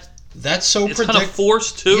that. That's so it's kind of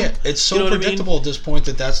forced too. Yeah, it's so you know predictable at this point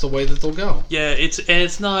that that's the way that they'll go. Yeah,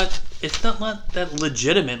 it's not that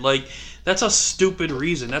legitimate. Like that's a stupid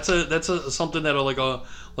reason. That's a something that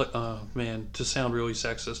man, to sound really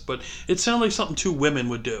sexist, but it sounds like something two women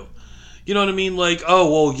would do. You know what I mean? Like,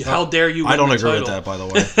 oh well, how dare you? Win I don't the agree title? with that, by the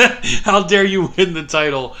way. How dare you win the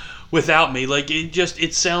title without me. Like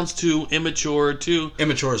it sounds too immature, too.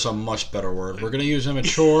 Immature is a much better word. We're going to use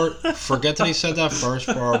immature. Forget that he said that first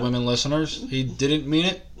for our women listeners. He didn't mean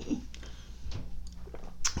it.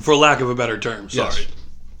 For lack of a better term, sorry. Yes.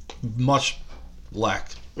 Much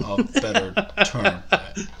lack of better term.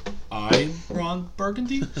 I, Ron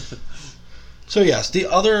Burgundy. So yes, the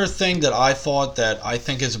other thing that I thought that I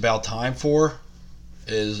think is about time for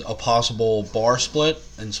is a possible bar split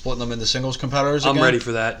and splitting them into singles competitors again. I'm ready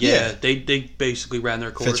for that. Yeah, Yeah. They basically ran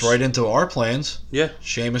their course. Fits right into our plans. Yeah.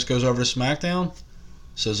 Sheamus goes over to SmackDown.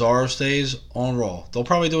 Cesaro stays on Raw. They'll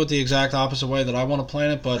probably do it the exact opposite way that I want to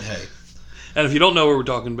plan it, but hey. And if you don't know what we're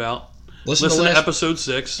talking about, listen to last- episode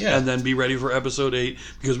 6 Yeah. and then be ready for episode 8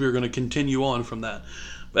 because we're going to continue on from that.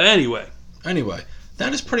 But anyway. Anyway,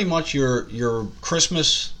 that is pretty much your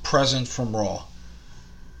Christmas present from Raw.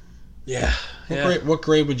 Yeah. What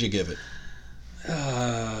grade would you give it?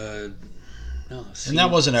 No, C, And that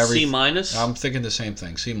wasn't every. C minus. I'm thinking the same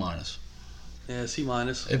thing. C minus. Yeah, C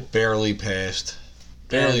minus. It barely passed.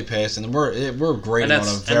 Barely passed, and we're grading on a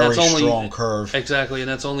and very that's only- strong curve. Exactly, and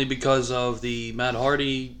that's only because of the Matt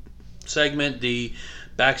Hardy segment, the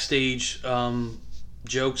backstage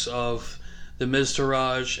jokes of the Miz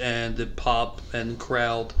Taraj, and the pop and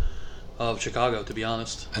crowd of Chicago, to be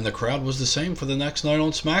honest. And the crowd was the same for the next night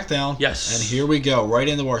on SmackDown. Yes. And here we go, right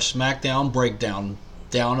into our SmackDown breakdown.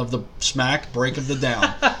 Down of the smack, break of the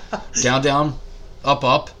down. Down, down, up,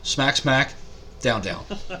 up, smack, smack, down, down.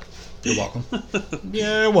 You're welcome.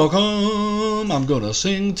 You're welcome. I'm gonna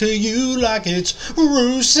sing to you like it's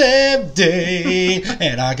Rusev Day.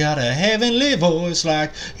 And I got a heavenly voice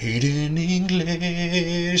like Hayden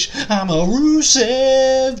English. I'm a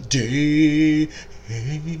Rusev Day.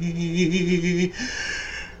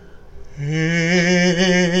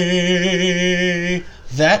 Hey.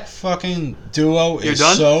 That fucking duo is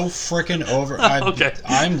done? so freaking over. Okay.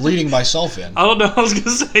 I'm leading myself in. I don't know. I was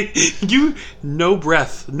gonna say no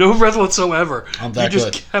breath whatsoever. I'm that you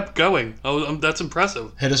just good. kept going. That's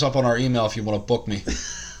impressive. Hit us up on our email if you want to book me.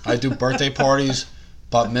 I do birthday parties,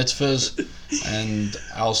 bat mitzvahs, and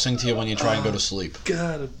I'll sing to you when you try and go to sleep.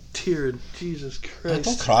 God, a tear. Jesus Christ.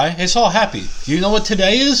 Don't cry. It's all happy. Do you know what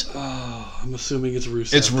today is? I'm assuming it's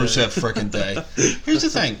Rusev. It's Day. Rusev frickin' Day. Here's the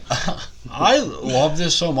thing. I love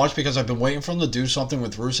this so much because I've been waiting for him to do something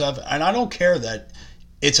with Rusev, and I don't care that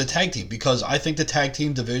it's a tag team because I think the tag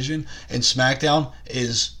team division in SmackDown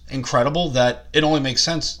is incredible that it only makes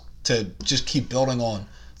sense to just keep building on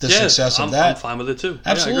the success of that. I'm fine with it too.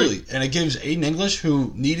 Absolutely. Yeah, And it gives Aiden English,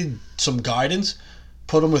 who needed some guidance,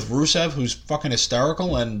 put him with Rusev, who's fucking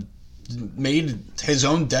hysterical and made his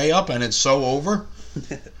own day up, and it's so over.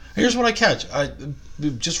 Here's what I catch. I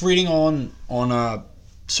just reading on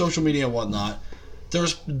social media and whatnot,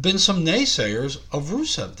 there's been some naysayers of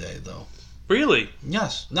Rusev Day, though. Really?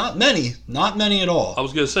 Yes. Not many at all. I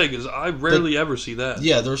was gonna say because I rarely ever see that.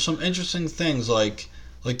 Yeah, there's some interesting things like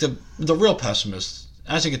the real pessimist.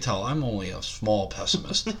 As you can tell, I'm only a small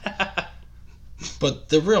pessimist. But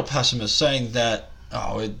the real pessimist saying that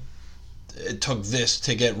it took this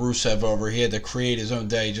to get Rusev over. He had to create his own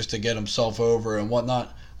day just to get himself over and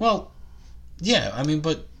whatnot. Well, yeah, I mean,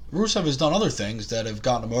 but Rusev has done other things that have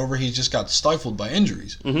gotten him over. He's just got stifled by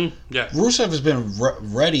injuries. Mm-hmm. Yeah. Rusev has been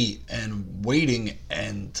ready and waiting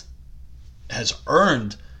and has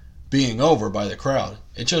earned being over by the crowd.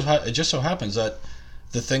 It just so happens that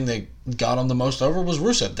the thing that got him the most over was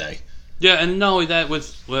Rusev Day. Yeah, and not only that,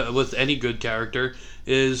 with any good character,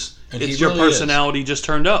 is And it's he your really personality just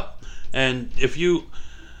turned up. And if you,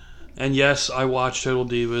 and yes, I watch Total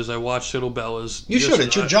Divas, I watch Total Bellas. You should.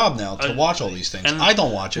 It's your job now to I- watch all these things. and I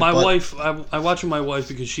don't watch it. My but wife, I watch with my wife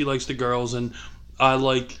because she likes the girls, and I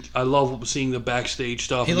love seeing the backstage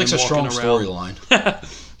stuff. He and likes a them strong walking around.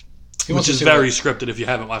 storyline. He wants Which to is see very what- scripted if you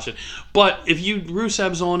haven't watched it. But if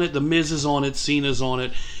Rusev's on it, The Miz is on it, Cena's on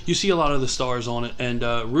it, you see a lot of the stars on it. And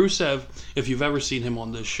Rusev, if you've ever seen him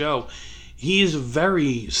on this show, he is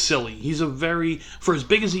very silly. He's for as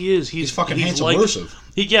big as he is, he's fucking handsome like, Rusev.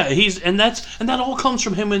 that all comes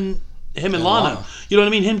from him and Lana. Lana. You know what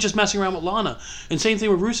I mean? Him just messing around with Lana. And same thing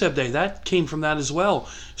with Rusev Day. That came from that as well.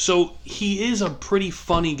 So he is a pretty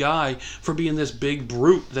funny guy for being this big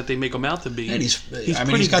brute that they make him out to be. And he's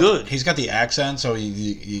pretty got good. He's got the accent, so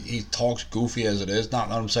he talks goofy as it is.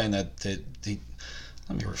 Not I'm saying that he.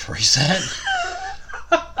 Let me rephrase that.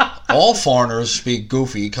 All foreigners speak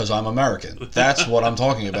goofy because I'm American. That's what I'm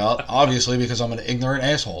talking about. Obviously, because I'm an ignorant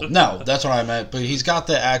asshole. No, that's what I meant. But he's got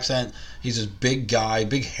the accent. He's this big guy,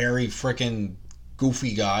 big hairy freaking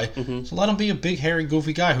goofy guy. Mm-hmm. So let him be a big hairy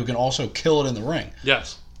goofy guy who can also kill it in the ring.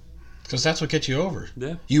 Yes. Because that's what gets you over.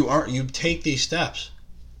 Yeah. You take these steps.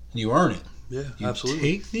 And you earn it. Yeah, You absolutely.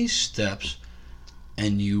 take these steps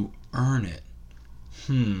and you earn it.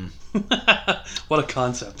 What a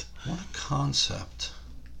concept. What a concept.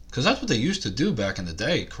 Because that's what they used to do back in the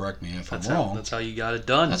day, correct me if I'm wrong. That's how you got it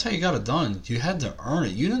done. That's how you got it done. You had to earn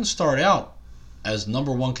it. You didn't start out as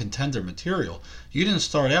number one contender material. You didn't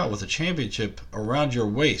start out with a championship around your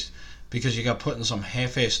waist because you got put in some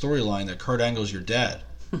half-ass storyline that Kurt Angle's your dad.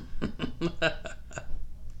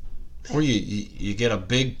 Or you get a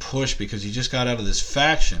big push because you just got out of this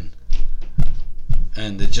faction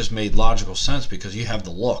and it just made logical sense because you have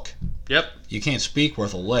the look. Yep. You can't speak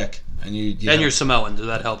worth a lick. And you're Samoan, so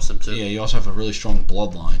that helps them too. Yeah, you also have a really strong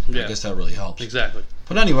bloodline. Yeah. I guess that really helps. Exactly.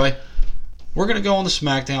 But anyway, we're going to go on to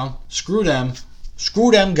SmackDown. Screw them. Screw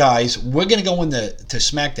them, guys. We're going to go into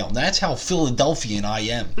SmackDown. That's how Philadelphian I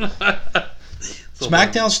am.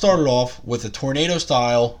 SmackDown started off with a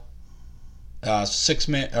tornado-style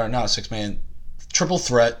triple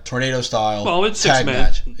threat tornado-style Well, it's tag 6-man.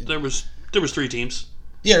 match. There was 3 teams.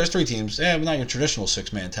 Yeah, there's 3 teams. Yeah, not your traditional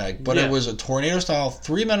 6-man tag, but Yeah. it was a tornado-style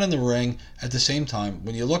 3 men in the ring at the same time.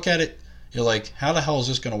 When you look at it, you're like, how the hell is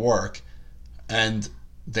this going to work? And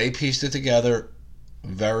they pieced it together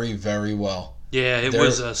very, very well. Yeah, it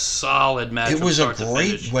was a solid match. It from was a start to great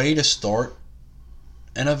finish. way to start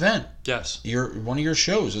an event. Yes. One of your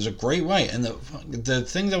shows is a great way. And the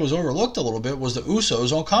thing that was overlooked a little bit was the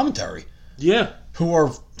Usos on commentary, Yeah. who are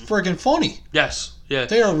friggin' funny. Yes. Yeah.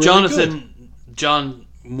 They are really John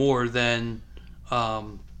more than.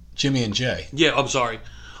 Jimmy and Jay. Yeah, I'm sorry.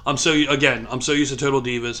 I'm so used to Total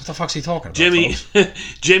Divas. What the fuck's he talking about? Jimmy,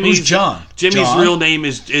 folks? Jimmy's Who's John? Jimmy's John? real name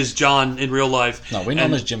is John in real life. No, we know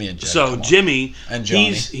him as Jimmy and Jay. So Come on. Jimmy, And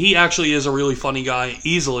Johnny. he actually is a really funny guy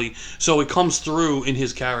easily. So it comes through in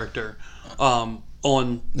his character on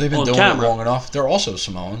They've been on doing camera. it long enough. They're also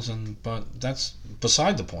Samoans, but that's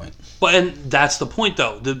beside the point. And that's the point,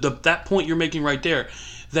 though. That point you're making right there,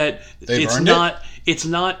 that They've it's earned not. It's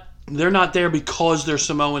not. They're not there because they're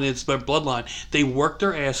Samoan. It's their bloodline. They worked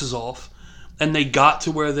their asses off, and they got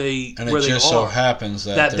to where they And it where just they so are. happens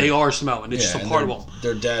that That they are Samoan. It's just a and part of them.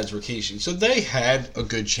 their dad's Rikishi. So they had a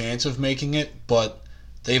good chance of making it, but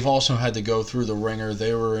they've also had to go through the ringer.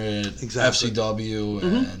 They were in Exactly. FCW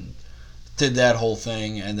and did that whole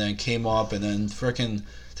thing, and then came up, and then frickin'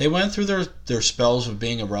 they went through their spells of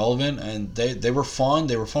being irrelevant, and they were fun.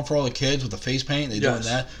 They were fun for all the kids with the face paint. They doing Yes,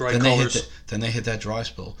 that. bright Then colors. they hit that dry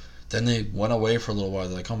spell. Then they went away for a little while.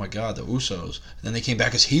 They're like, oh my god, the Usos. And then they came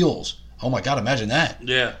back as heels. Oh my god, imagine that.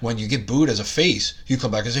 Yeah. When you get booed as a face, you come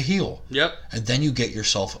back as a heel. Yep. And then you get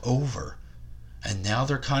yourself over. And now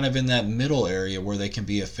they're kind of in that middle area where they can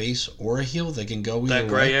be a face or a heel. They can go either That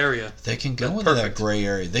gray way. area. They can go That's into that perfect. gray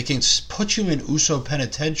area. They can put you in Uso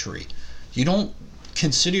Penitentiary. You don't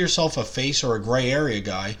consider yourself a face or a gray area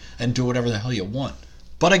guy and do whatever the hell you want.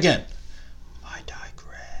 But again, I digress.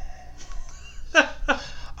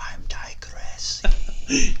 I'm digressing.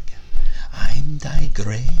 I'm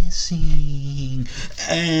digressing.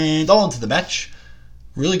 And on to the match.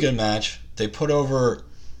 Really good match. They put over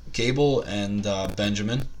Gable and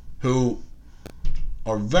Benjamin, who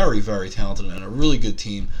are very, very talented and a really good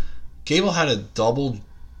team. Gable had a double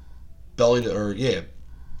belly to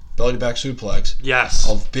back suplex Yes.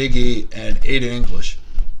 of Big E and Aiden English.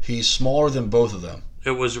 He's smaller than both of them.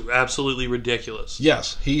 It was absolutely ridiculous.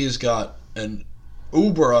 Yes, he has got an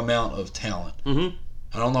uber amount of talent. Mm-hmm.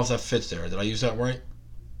 I don't know if that fits there. Did I use that right?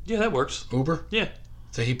 Yeah, that works. Uber? Yeah.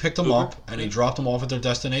 So he picked them Uber, up and he dropped them off at their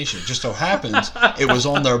destination. It just so happens it was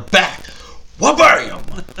on their back. Wha-bam!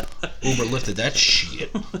 Uber lifted that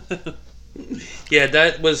shit. Yeah,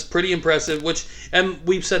 that was pretty impressive. And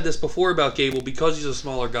we've said this before about Gable because he's a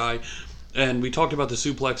smaller guy, and we talked about the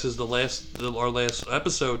suplexes our last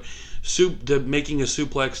episode. Making a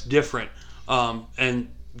suplex different, and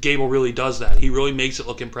Gable really does that. He really makes it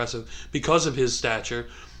look impressive because of his stature.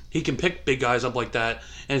 He can pick big guys up like that,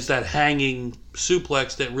 and it's that hanging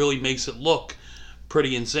suplex that really makes it look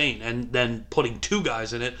pretty insane. And then putting 2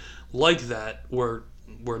 guys in it like that were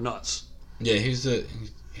nuts. Yeah, he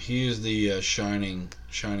is the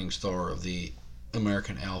shining star of the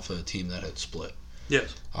American Alpha team that had split.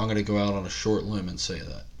 Yes. I'm going to go out on a short limb and say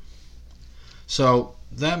that. So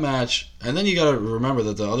that match, and then you got to remember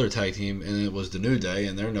that the other tag team, and it was the New Day,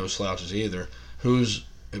 and they're no slouches either, whose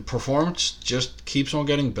performance just keeps on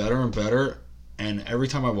getting better and better, and every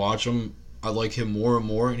time I watch him, I like him more and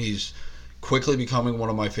more, and he's quickly becoming one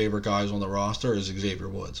of my favorite guys on the roster is Xavier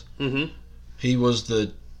Woods. Mm-hmm. He was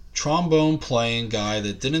the trombone playing guy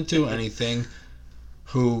that didn't do anything,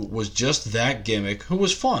 who was just that gimmick, who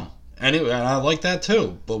was fun. And I like that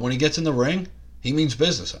too. But when he gets in the ring, he means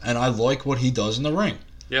business. And I like what he does in the ring.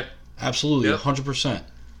 Yeah. Absolutely, Yep. 100%.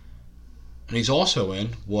 And he's also in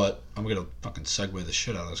what... I'm going to fucking segue the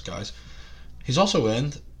shit out of this, guys. He's also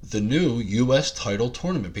in the new U.S. title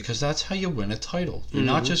tournament, because that's how you win a title. You're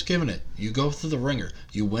not just giving it. You go through the ringer.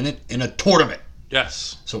 You win it in a tournament.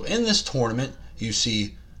 Yes. So in this tournament, you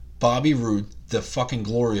see Bobby Roode, the fucking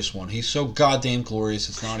glorious one. He's so goddamn glorious,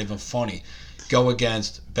 it's not even funny. Go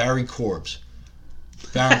against Barry Corbs.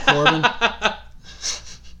 Baron Corbin?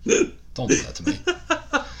 Don't do that to me.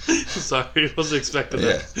 Sorry, I wasn't expecting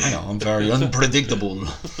Yeah, that. I know. I'm very unpredictable.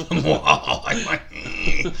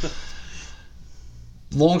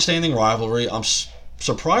 Long-standing rivalry. I'm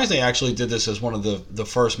surprised they actually did this as one of the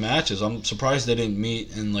first matches. I'm surprised they didn't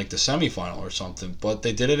meet in like the semifinal or something, but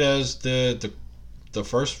they did it as the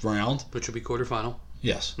first round. Which would be quarterfinal.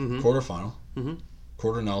 Yes, quarterfinal. Mhm.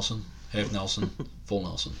 Quarter Nelson, half Nelson, full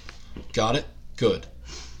Nelson. Got it? Good.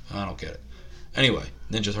 I don't get it. Anyway,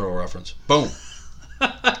 Ninja Turtle reference. Boom.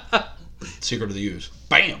 Secret of the Use.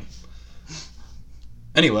 Bam.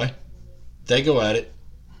 Anyway, they go at it.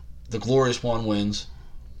 The glorious one wins.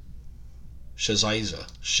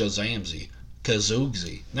 Shazamzy,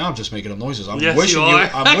 Kazoogzy. Now I'm just making up noises. I'm Yes, wishing you are.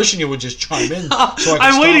 I'm wishing you would just chime in. So I can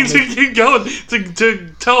I'm stop waiting making- to keep going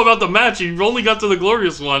to tell about the match. You only got to the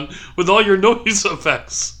glorious one with all your noise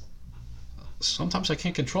effects. Sometimes I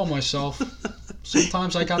can't control myself.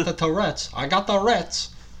 Sometimes I got the Tourette's.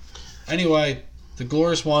 Anyway, the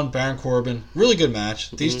glorious one, Baron Corbin. Really good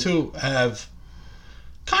match. These two have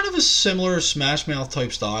kind of a similar Smash Mouth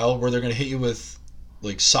type style where they're going to hit you with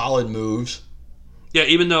like solid moves. Yeah,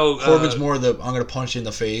 even though Corbin's more the I'm going to punch you in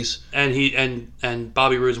the face. and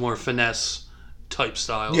Bobby Roode's more finesse type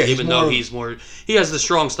style. Yeah, he's even though more- he has the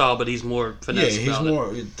strong style, but he's more finesse. Yeah, he's about it.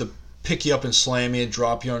 more the pick you up and slam you,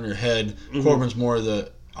 drop you on your head. Corbin's more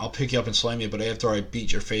the I'll pick you up and slam you, but after I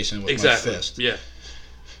beat your face in with Exactly. my fist. Yeah.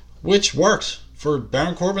 Which works. For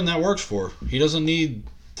Baron Corbin, that works for. He doesn't need...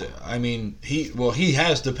 he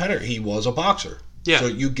has the pedigree. He was a boxer. Yeah. So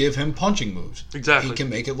you give him punching moves. Exactly. He can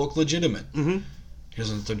make it look legitimate. Mm-hmm. He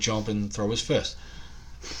doesn't have to jump and throw his fist.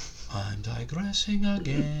 I'm digressing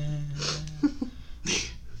again.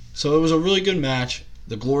 So it was a really good match.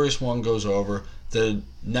 The glorious one goes over. The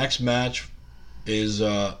next match is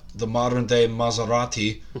the modern-day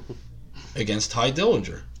Maserati against Ty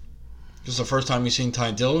Dillinger. This is the first time you've seen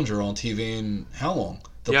Ty Dillinger on TV in how long?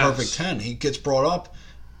 The Yes. Perfect 10. He gets brought up,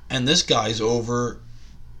 and this guy's over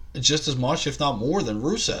just as much, if not more, than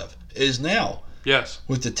Rusev is now. Yes.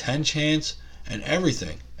 With the 10 chance and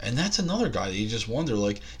everything. And that's another guy that you just wonder,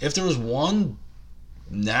 like, if there was one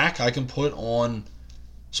knack I can put on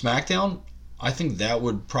SmackDown, I think that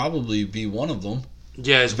would probably be one of them.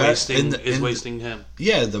 Yeah, is That- in wasting him.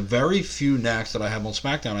 Yeah, the very few knacks that I have on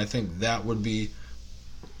SmackDown, I think that would be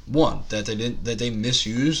one that they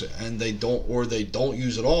misuse and they don't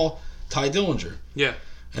use at all. Ty Dillinger. Yeah.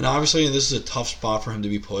 And obviously, this is a tough spot for him to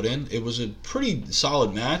be put in. It was a pretty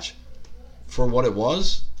solid match for what it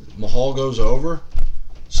was. Mahal goes over,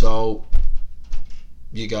 so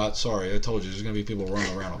you got. Sorry, I told you there's gonna be people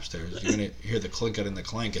running around upstairs. You're gonna hear the clinking and the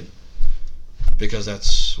clanking because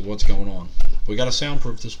that's what's going on. We gotta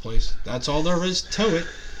soundproof this place. That's all there is to it.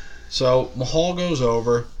 So Mahal goes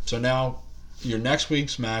over. So now your next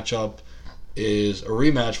week's matchup is a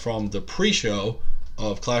rematch from the pre-show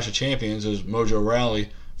of Clash of Champions is Mojo Rawley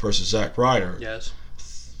versus Zack Ryder. Yes.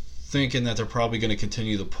 Thinking that they're probably going to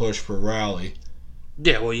continue the push for Rawley.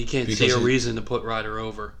 Yeah, well, you can't see Because a he- reason to put Ryder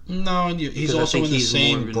over. No, and he's Because I also think in the he's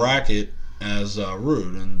same more of an- bracket as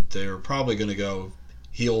Rude, and they're probably going to go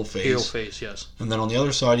heel face. Heel face, yes. And then on the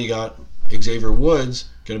other side, you got Xavier Woods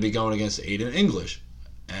going to be going against Aiden English.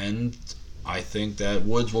 And I think that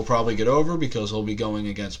Woods will probably get over because he'll be going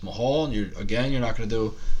against Mahal. And you're not going to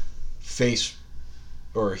do face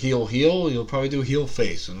or heel. You'll probably do heel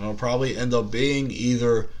face. And it'll probably end up being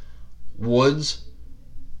either Woods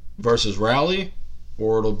versus Rawley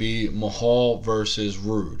or it'll be Mahal versus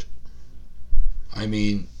Rude. I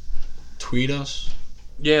mean, tweet us.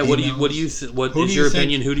 Yeah, what do you Emails. what Who is do your you think-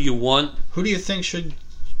 opinion? Who do you want? Who do you think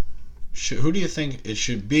who do you think it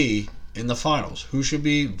should be in the finals? Who should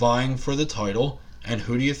be vying for the title, and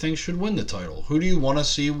who do you think should win the title? Who do you want to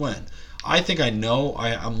see win? I think I know.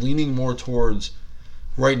 I'm leaning more towards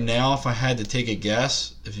right now. If I had to take a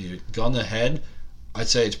guess, if you gun ahead, I'd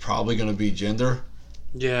say it's probably going to be Jinder.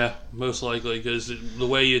 Yeah, most likely, because the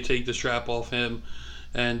way you take the strap off him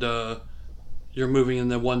and you're moving in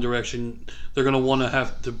the one direction, they're going to want to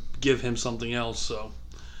have to give him something else, so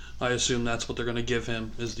I assume that's what they're going to give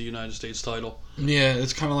him is the United States title. Yeah,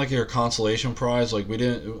 it's kind of like your consolation prize. Like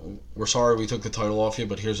we're sorry we took the title off you,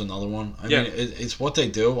 but here's another one. I Yeah. mean, it's what they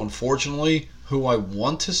do. Unfortunately, who I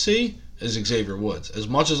want to see is Xavier Woods. As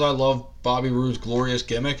much as I love Bobby Roode's glorious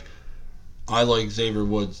gimmick, I like Xavier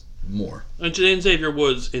Woods more. And Xavier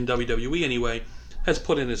Woods, in WWE anyway, has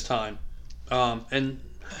put in his time. And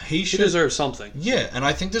He he deserves something. Yeah, and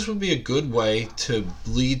I think this would be a good way to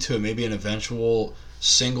lead to maybe an eventual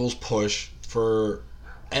singles push for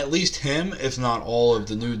at least him, if not all of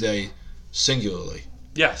the New Day singularly.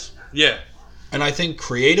 Yes. Yeah. And I think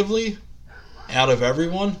creatively, out of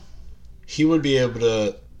everyone, he would be able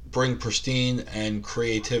to bring pristine and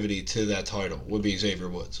creativity to that title, would be Xavier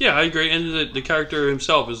Woods. Yeah, I agree. And the character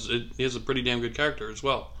himself, he has a pretty damn good character as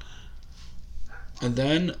well. And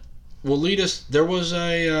then we'll lead us. There was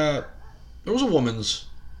a woman's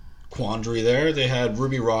quandary there. They had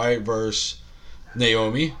Ruby Riott versus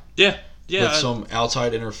Naomi Yeah. Yeah. with some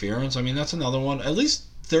outside interference. I mean, that's another one. At least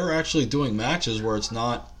they're actually doing matches where it's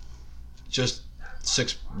not just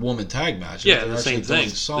 6-woman tag matches. yeah, They're the actually same thing. doing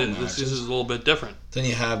some This matches. is a little bit different. Then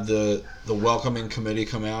you have the welcoming committee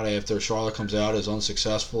come out after Charlotte comes out as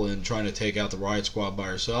unsuccessful in trying to take out the Riot Squad by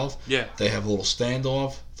herself. Yeah. They have a little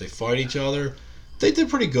standoff. They fight each other. They did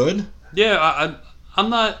pretty good. Yeah, I'm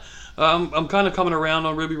not. I'm kind of coming around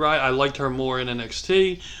on Ruby Riott. I liked her more in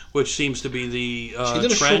NXT, which seems to be the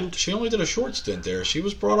trend. She only did a short stint there. She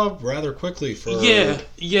was brought up rather quickly for.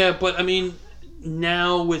 Yeah, but I mean,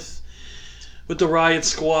 now with the Riot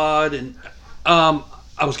Squad, and I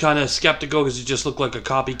was kind of skeptical because it just looked like a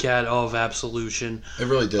copycat of Absolution. It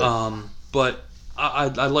really did. But I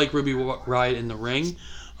like Ruby Riott in the ring.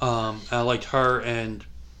 I liked her and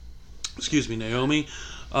Naomi.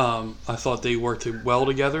 I thought they worked well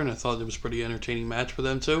together, and I thought it was a pretty entertaining match for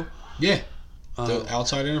them too. Yeah. The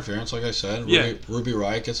outside interference, like I said, Yeah. Ruby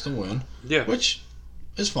Riott gets the win. Yeah. Which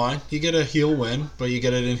is fine. You get a heel win, but you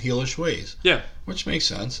get it in heelish ways. Yeah. Which makes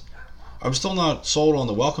sense. I'm still not sold on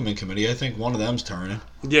the welcoming committee. I think one of them's turning.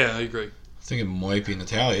 Yeah, I agree. I think it might be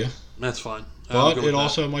Natalya. That's fine. But it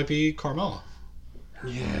also might be Carmella.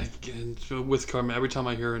 Yeah, and with Carmella, every time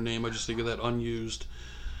I hear her name, I just think of that unused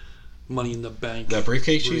Money in the Bank. That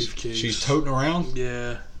briefcase, Briefcase. she's toting around?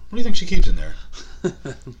 Yeah. What do you think she keeps in there?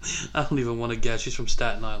 I don't even want to guess. She's from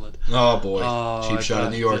Staten Island. Oh, boy. Oh, Cheap shot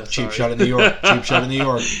in New York. yeah, Cheap sorry. shot in New York. Cheap shot in New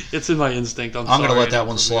York. It's in my instinct. I'm I'm going to sorry, let that I'm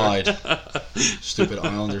one from there. slide. Stupid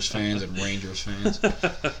Islanders fans and Rangers fans.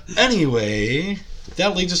 Anyway,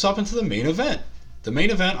 that leads us up into the main event. The main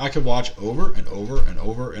event I could watch over and over and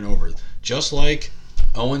over and over. Just like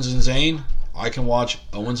Owens and Zayn, I can watch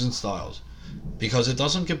Owens and Styles. Because it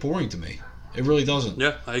doesn't get boring to me. It really doesn't.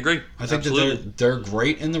 Yeah, I agree. I think Absolutely. that they're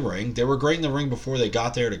great in the ring. They were great in the ring before they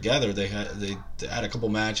got there together. They had a couple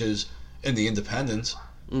matches in the independents,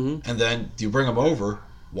 and then you bring them over.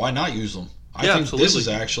 Why not use them? I think absolutely. this is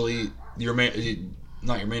actually your main,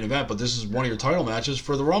 not your main event, but this is one of your title matches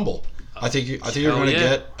for the Rumble. I think you're going to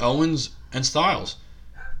get Owens and Styles.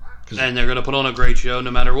 And they're going to put on a great show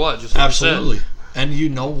no matter what. Just like Absolutely. You said. And you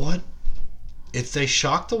know what? If they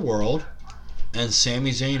shock the world and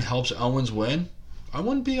Sami Zayn helps Owens win, I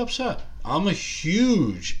wouldn't be upset. I'm a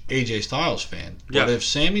huge AJ Styles fan. But Yeah. if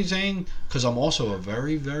Sami Zayn, because I'm also a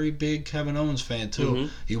very, very big Kevin Owens fan too,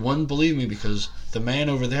 you wouldn't believe me because the man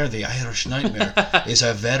over there, the Irish Nightmare, is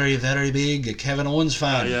a very, very big Kevin Owens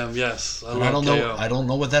fan. I am, yes. And I don't know. I don't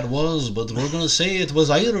know what that was, but we're gonna say it was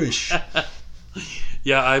Irish.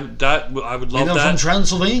 Yeah, I would love I'm from that.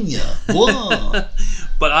 Transylvania. Whoa.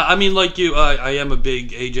 But I mean, like you, I am a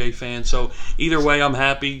big AJ fan. So either way, I'm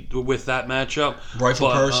happy with that matchup. Rightful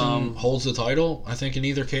But, person holds the title, I think, in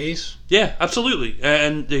either case. Yeah, absolutely,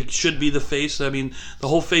 and it should be the face. I mean, the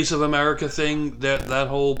whole Face of America thing, that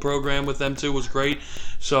whole program with them two was great.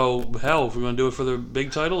 So hell, if we're gonna do it for the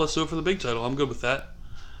big title, let's do it for the big title. I'm good with that.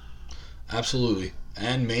 Absolutely.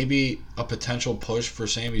 And maybe a potential push for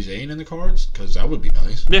Sami Zayn in the cards, because that would be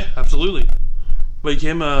nice. Yeah, absolutely. Make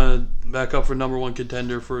him back up for number one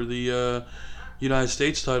contender for the United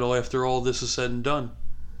States title after all this is said and done.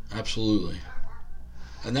 Absolutely.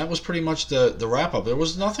 And that was pretty much the wrap-up. There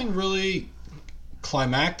was nothing really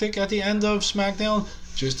climactic at the end of SmackDown.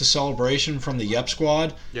 Just a celebration from the Yep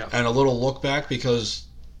Squad. Yeah. And a little look back because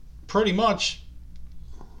pretty much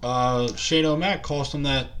Shane O'Mac cost him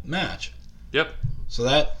that match. Yep. So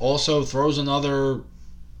that also throws another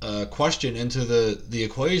question into the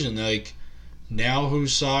equation. Like, now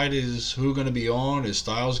whose side is who going to be on? Is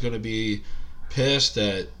Styles going to be pissed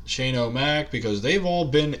at Shane O'Mac? Because they've all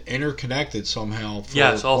been interconnected somehow for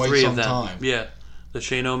All quite three some of them. time. Yeah. The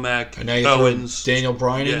Shane O'Mac, And now you Owens. throw Daniel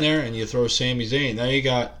Bryan Yeah. in there, and you throw Sami Zayn. Now you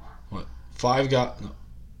got, what, five guys.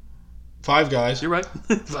 You're right.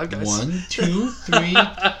 5 guys. 1, 2, 3,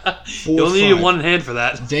 4, You only need 5. one hand for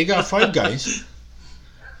that. They got 5 guys.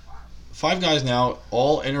 5 guys now,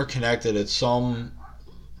 all interconnected at some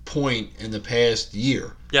point in the past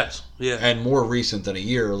year. Yes. Yeah. And more recent than a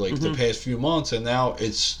year, like the past few months, and now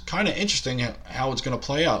it's kind of interesting how it's going to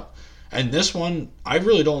play out. And this one, I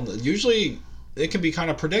really don't. Usually, it can be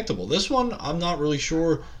kind of predictable. This one, I'm not really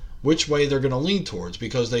sure which way they're going to lean towards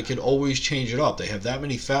because they could always change it up. They have that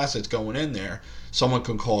many facets going in there. Someone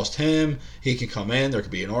can cost him. He can come in. There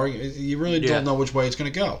could be an argument. You really don't know which way it's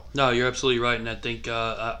going to go. No, you're absolutely right, and I think,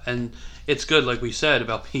 and it's good, like we said,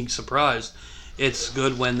 about being surprised. It's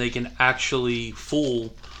good when they can actually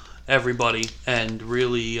fool everybody and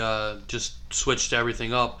really just switch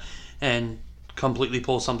everything up and completely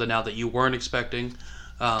pull something out that you weren't expecting.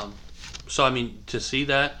 So, I mean, to see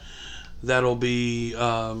that, that'll be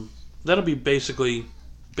basically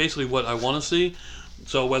what I want to see.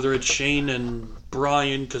 So whether it's Shane and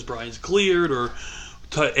Brian, because Brian's cleared, or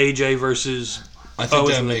AJ versus I think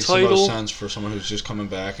Owens that in makes the the title. most sense for someone who's just coming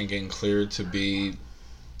back and getting cleared to be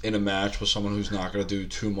in a match with someone who's not going to do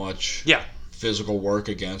too much physical work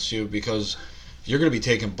against you, because you're going to be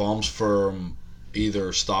taking bumps from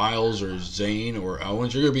either Styles or Zayn or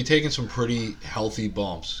Owens. You're going to be taking some pretty healthy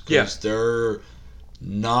bumps because they're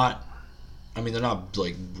not. I mean, they're not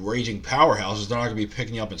like raging powerhouses. They're not going to be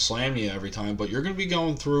picking you up and slamming you every time, but you're going to be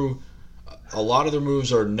going through. A lot of their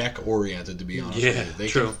moves are neck oriented, to be honest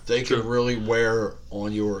with you. They can really wear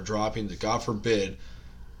on you or dropping, God forbid,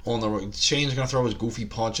 on the Shane's going to throw his goofy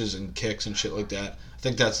punches and kicks and shit like that. I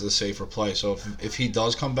think that's the safer play. So if he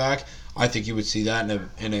does come back, I think you would see that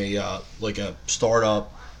in a like a start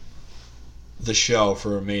up the show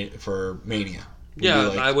for Mania. Yeah,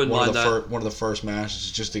 like I wouldn't mind that. One of the first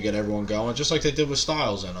matches just to get everyone going, just like they did with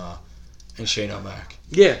Styles and Shane O'Mac.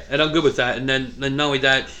 Yeah, and I'm good with that. And then not only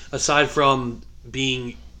that, aside from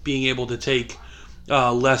being able to take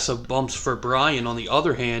less of bumps for Brian, on the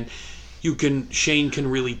other hand, Shane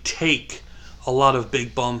can really take a lot of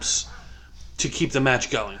big bumps to keep the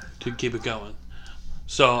match going, to keep it going.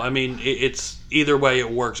 So, I mean, it's either way,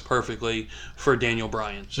 it works perfectly for Daniel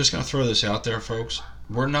Bryan. Just gonna throw this out there, folks.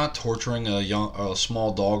 We're not torturing a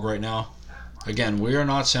small dog right now. Again, we are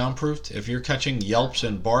not soundproofed. If you're catching yelps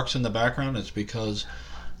and barks in the background, it's because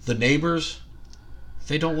the neighbors,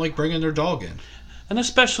 they don't like bringing their dog in. And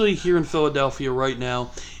especially here in Philadelphia right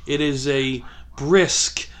now, it is a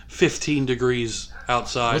brisk 15 degrees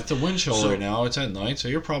outside. With the wind chill right now, it's at night, so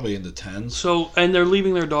you're probably in the 10s. So, and they're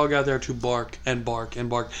leaving their dog out there to bark and bark and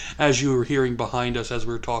bark. As you were hearing behind us as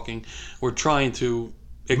we were talking, we're trying to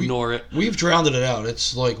ignore it. We've drowned it out.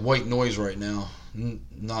 It's like white noise right now.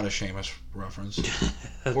 Not a Sheamus reference.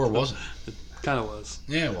 Or was it? It kind of was.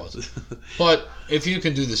 Yeah, it was. But if you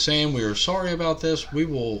can do the same, we are sorry about this. We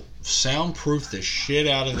will soundproof the shit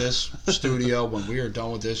out of this studio when we are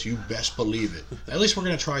done with this. You best believe it. At least we're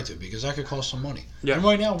going to try to, because that could cost some money. Yeah. And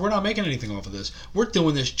right now, we're not making anything off of this. We're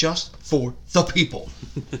doing this just for the people.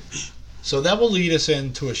 So that will lead us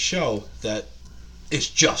into a show that is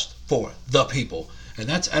just for the people. And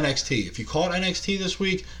that's NXT. If you call it NXT this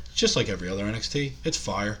week, it's just like every other NXT. It's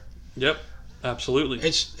fire. Yep, absolutely.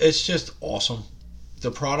 It's just awesome. The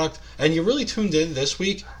product. And you really tuned in this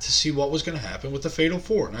week to see what was going to happen with the Fatal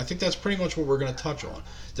 4. And I think that's pretty much what we're going to touch on.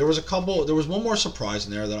 There was one more surprise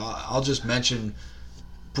in there that I'll just mention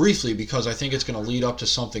briefly, because I think it's going to lead up to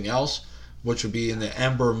something else, which would be in the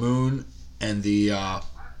Ember Moon and the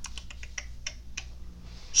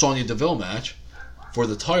Sonya Deville match for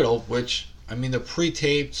the title, which, I mean, they're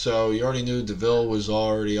pre-taped, so you already knew Deville was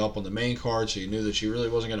already up on the main card, so you knew that she really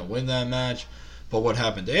wasn't going to win that match. But what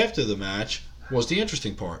happened after the match was the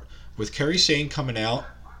interesting part, with Kairi Sane coming out,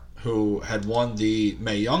 who had won the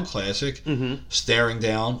Mae Young Classic, staring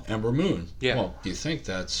down Ember Moon. Yeah. Well, you think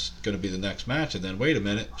that's going to be the next match, and then wait a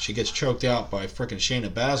minute, she gets choked out by frickin' Shayna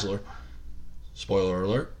Baszler. Spoiler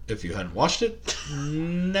alert, if you hadn't watched it,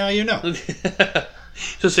 now you know.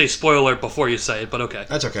 Just say spoiler alert before you say it, but okay.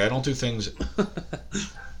 That's okay. I don't do things.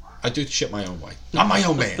 I do shit my own way. I'm my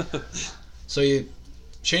own man. So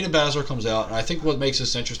Shayna Baszler comes out, and I think what makes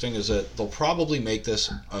this interesting is that they'll probably make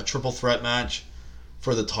this a triple threat match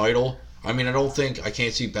for the title. I mean, I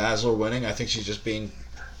can't see Baszler winning. I think she's just being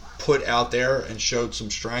put out there and showed some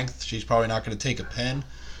strength. She's probably not going to take a pin,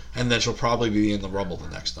 and then she'll probably be in the Rumble the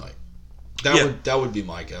next night. That would be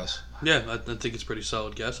my guess. Yeah, I think it's a pretty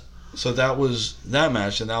solid guess. So that was that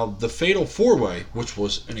match, and now the Fatal 4-Way, which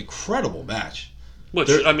was an incredible match. Which,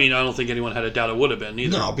 I mean, I don't think anyone had a doubt it would have been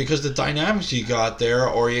either. No, because the dynamics you got there,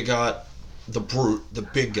 or you got the Brute, the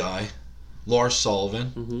big guy, Lars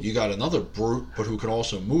Sullivan. You got another Brute, but who can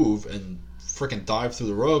also move and freaking dive through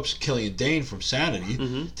the ropes, Killian Dane from Sanity.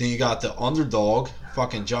 Then you got the underdog,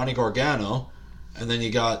 fucking Johnny Gargano, and then you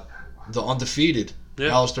got the undefeated,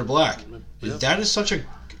 Aleister Black. That is such a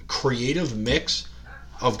creative mix.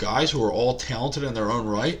 of guys who are all talented in their own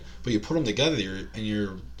right, but you put them together and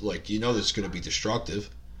you're like, this is going to be destructive.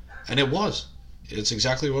 And it was. It's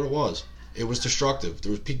exactly what it was. It was destructive.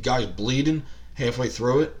 There was guys bleeding halfway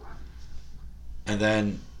through it, and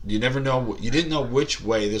then you didn't know which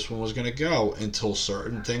way this one was going to go until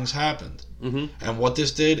certain things happened. Mm-hmm. And what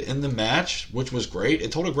this did in the match, which was great,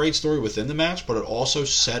 it told a great story within the match, but it also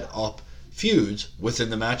set up feuds within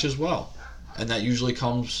the match as well. And that usually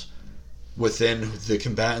comes within the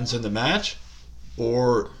combatants in the match,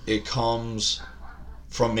 or it comes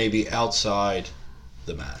from maybe outside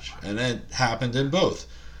the match. And it happened in both.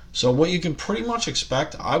 So what you can pretty much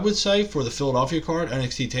expect, I would say, for the Philadelphia card,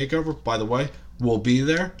 NXT TakeOver, by the way, will be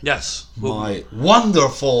there. Yes. My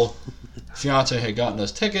wonderful fiance had gotten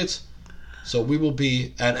us tickets, so we will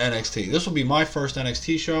be at NXT. This will be my first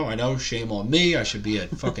NXT show. I know, shame on me. I should be at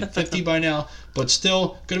fucking 50 by now, but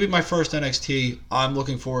still, going to be my first NXT. I'm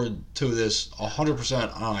looking forward to this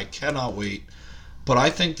 100%, and I cannot wait. But I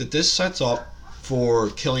think that this sets up for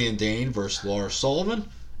Killian Dane versus Lars Sullivan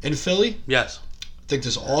in Philly. Yes. I think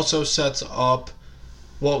this also sets up,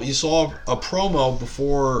 well, you saw a promo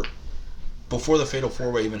before the Fatal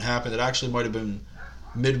 4-Way even happened. It actually might have been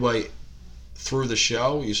midway through the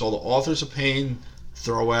show. You saw the Authors of Pain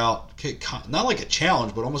throw out, not like a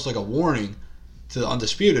challenge, but almost like a warning to the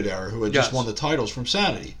Undisputed Era, who had just won the titles from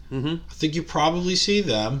Sanity. Mm-hmm. I think you probably see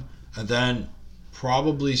them, and then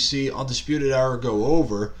probably see Undisputed Era go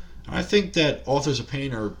over. And I think that Authors of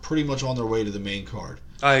Pain are pretty much on their way to the main card.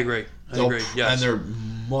 I agree. Yes. And they're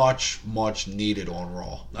much, much needed on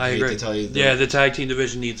Raw. I agree. hate to tell you yeah, the tag team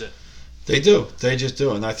division needs it. They do. They just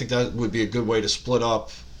do. And I think that would be a good way to split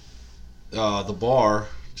up the bar.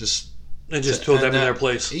 And just put them in their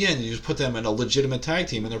place. Yeah, and you just put them in a legitimate tag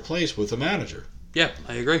team in their place with a manager. Yeah,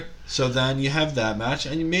 I agree. So then you have that match.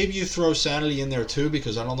 And maybe you throw Sanity in there too,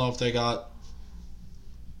 because I don't know if they got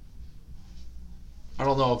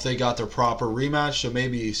their proper rematch. So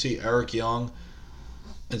maybe you see Eric Young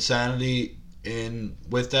and Sanity in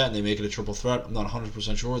with that, and they make it a triple threat. I'm not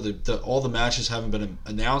 100% sure. All the matches haven't been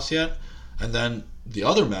announced yet. And then the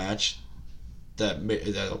other match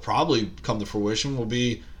that'll probably come to fruition will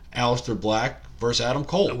be Aleister Black versus Adam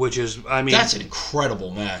Cole. Which is, that's an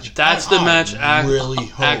incredible match. That's the match. Really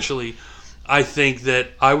hope. Actually, I think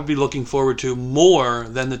that I would be looking forward to more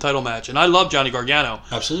than the title match. And I love Johnny Gargano.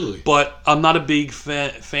 Absolutely. But I'm not a big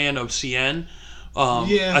fan of CN.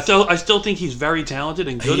 Yeah. I still think he's very talented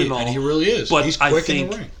and good and all. And he really is. But he's quick in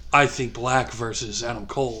the ring. I think Black versus Adam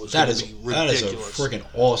Cole is going to be ridiculous. That is a freaking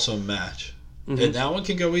awesome match. Mm-hmm. And that one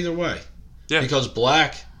can go either way. Yeah. Because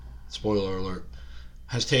Black, spoiler alert,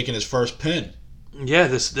 has taken his first pin. Yeah,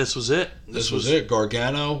 this was it. This was it.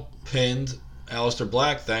 Gargano pinned Aleister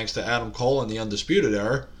Black thanks to Adam Cole in the Undisputed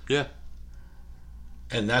Era. Yeah.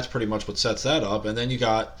 And that's pretty much what sets that up. And then you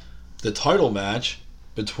got the title match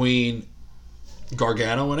between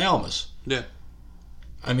Gargano and Almas. Yeah.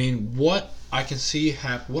 I mean, what I can see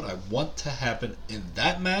what I want to happen in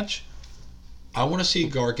that match, I want to see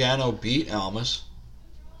Gargano beat Almas,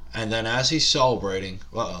 and then as he's celebrating,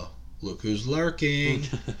 look who's lurking,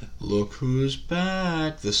 look who's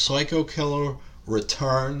back. The Psycho Killer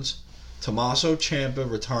returns, Tommaso Ciampa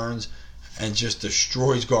returns, and just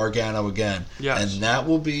destroys Gargano again. Yes. And that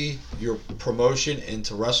will be your promotion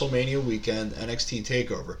into WrestleMania weekend NXT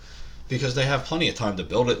TakeOver. Because they have plenty of time to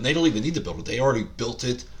build it, and they don't even need to build it. They already built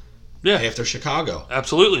it after Chicago.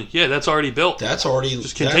 Absolutely. Yeah, that's already built. That's already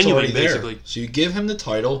just continuing, there. basically. So you give him the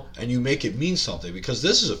title, and you make it mean something. Because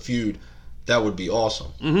this is a feud that would be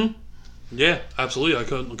awesome. Mm-hmm. Yeah, absolutely. I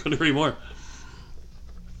couldn't agree more.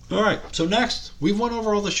 All right, so next, we went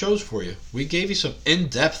over all the shows for you. We gave you some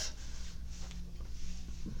in-depth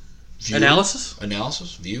analysis.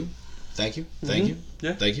 View. Thank you.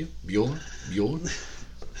 Yeah. Thank you. Bueller.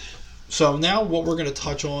 So now what we're going to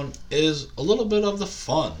touch on is a little bit of the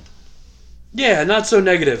fun. Yeah, not so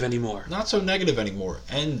negative anymore.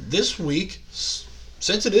 And this week,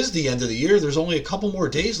 since it is the end of the year, there's only a couple more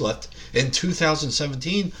days left in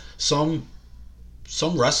 2017. Some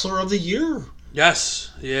Wrestler of the Year.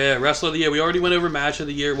 Yes. Yeah, Wrestler of the Year. We already went over Match of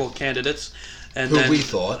the Year, candidates. And who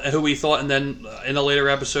we thought. And then in a later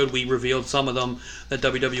episode, we revealed some of them that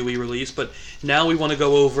WWE released. But now we want to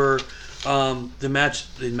go over the match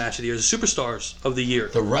of the year, the Superstars of the Year.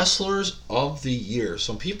 The Wrestlers of the Year.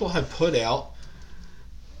 Some people have put out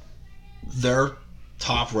their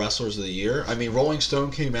top Wrestlers of the Year. I mean, Rolling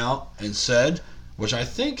Stone came out and said, which I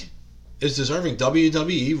think is deserving,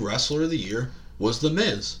 WWE Wrestler of the Year was The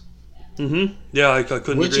Miz. Mm-hmm. Yeah, I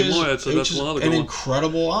couldn't agree more. That's another good one. An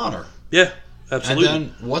incredible honor. Yeah, absolutely.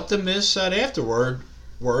 And then what The Miz said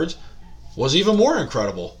afterwards was even more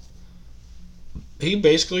incredible. he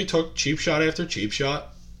basically took cheap shot after cheap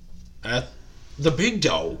shot at the big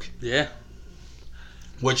dog, Yeah.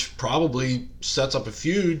 which probably sets up a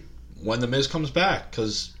feud when The Miz comes back.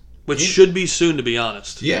 Which should be soon, to be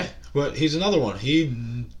honest. Yeah, but he's another one. He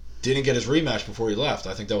didn't get his rematch before he left.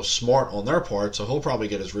 I think that was smart on their part, so he'll probably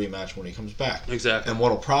get his rematch when he comes back. Exactly. And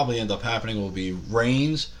what'll probably end up happening will be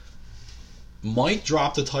Reigns might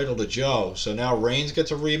drop the title to Joe, so now Reigns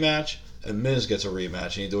gets a rematch and Miz gets a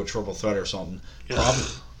rematch, and you do a triple threat or something. Probably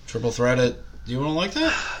triple threat it. Do you want to like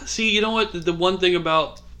that? See, you know what? The one thing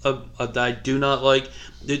about that I do not like,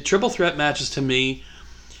 the triple threat matches to me,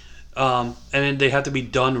 and they have to be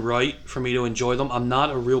done right for me to enjoy them. I'm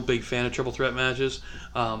not a real big fan of triple threat matches,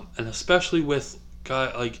 and especially with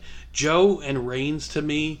guy like Joe and Reigns. To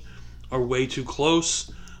me, are way too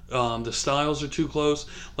close. The styles are too close.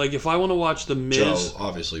 Like if I want to watch the Miz, Joe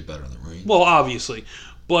obviously better than Reigns. well, obviously,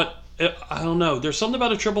 but I don't know. There's something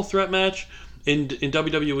about a triple threat match in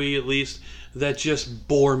WWE at least that just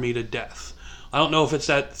bore me to death. I don't know if it's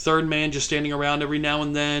that third man just standing around every now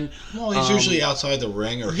and then. Well, he's usually outside the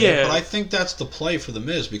ring or yeah. hit, but I think that's the play for The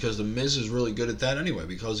Miz because The Miz is really good at that anyway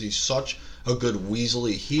because he's such a good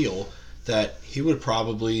weaselly heel that he would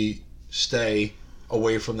probably stay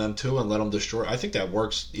away from them too and let them destroy. I think that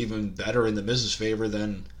works even better in The Miz's favor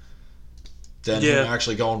than him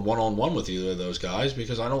actually going one-on-one with either of those guys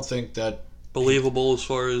because I don't think that believable as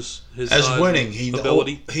far as his as size winning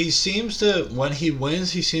ability. he seems to when he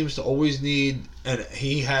wins he seems to always need and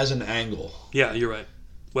he has an angle. Yeah, you're right.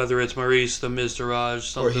 Whether it's Maurice, the Miztourage,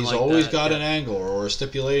 something or he's like always that, got an angle or a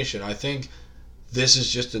stipulation. I think this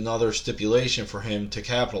is just another stipulation for him to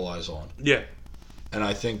capitalize on. Yeah. And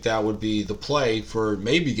I think that would be the play for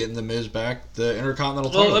maybe getting the Miz back the Intercontinental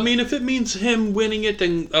title. Well, I mean, if it means him winning it,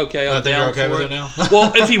 then okay, I'm I think down you're okay for with it now.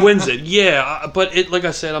 Well, if he wins it, yeah. But like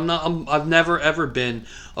I said, I've never ever been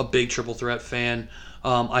a big triple threat fan.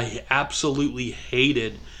 I absolutely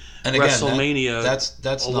hated and again, WrestleMania. That's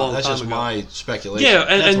just ago. my speculation. Yeah,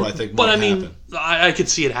 that's what I think. But might I mean, happen. I could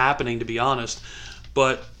see it happening, to be honest.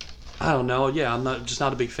 But I don't know. Yeah, I'm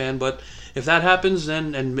not a big fan. But if that happens,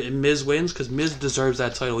 then and Miz wins because Miz deserves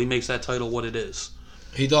that title. He makes that title what it is.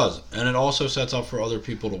 He does, and it also sets up for other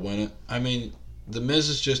people to win it. I mean, the Miz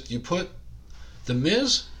is just the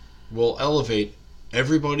Miz will elevate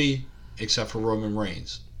everybody except for Roman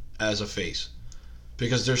Reigns as a face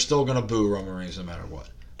because they're still going to boo Roman Reigns no matter what.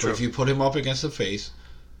 True. But if you put him up against a face,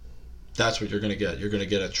 that's what you're going to get. You're going to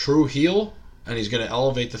get a true heel, and he's going to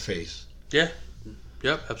elevate the face. Yeah.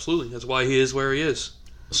 Yep, absolutely. That's why he is where he is.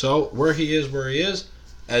 So, where he is.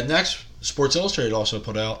 And next, Sports Illustrated also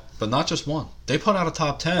put out, but not just one. They put out a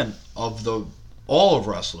top 10 of all of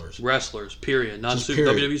wrestlers. Wrestlers, period. Not Just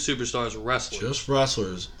period. WWE superstars, wrestlers. Just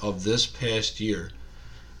wrestlers of this past year.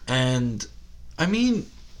 And, I mean,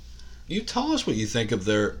 you tell us what you think of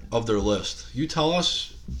their list. You tell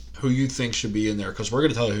us who you think should be in there, because we're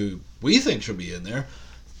going to tell you who we think should be in there.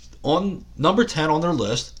 On number 10 on their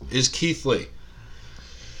list is Keith Lee.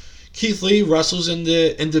 Keith Lee wrestles in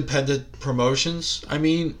the independent promotions. I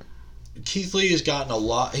mean, Keith Lee has gotten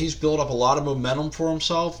he's built up a lot of momentum for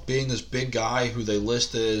himself, being this big guy who they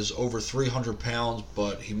list as over 300 pounds,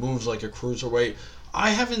 but he moves like a cruiserweight.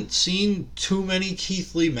 I haven't seen too many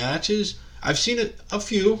Keith Lee matches. I've seen a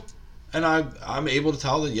few, and I'm able to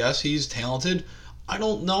tell that, yes, he's talented. I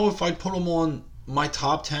don't know if I'd put him on my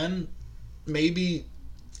top 10. Maybe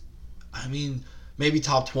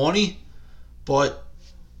top 20, but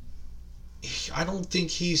I don't think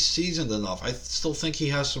he's seasoned enough. I still think he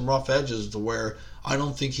has some rough edges to where I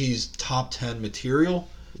don't think he's top 10 material.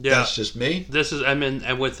 Yeah. That's just me. This is,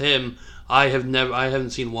 and with him, I haven't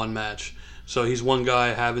seen one match. So he's one guy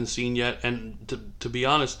I haven't seen yet. And to be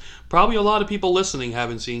honest, probably a lot of people listening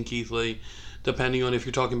haven't seen Keith Lee, depending on if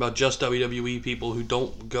you're talking about just WWE people who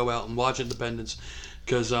don't go out and watch independents.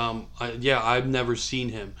 Because, I've never seen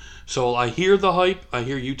him. So I hear the hype. I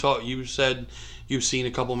hear you talk. You said you've seen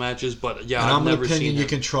a couple matches, but yeah, I've never seen him. I'm an opinion you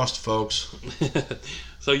can trust, folks.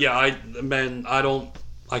 So yeah,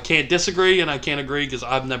 I can't disagree and I can't agree because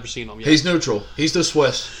I've never seen him yet. He's neutral. He's the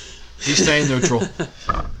Swiss. He's staying neutral.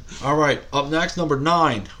 All right, up next, number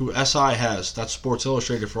 9, who SI has. That's Sports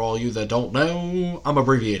Illustrated for all you that don't know. I'm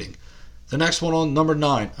abbreviating. The next one on number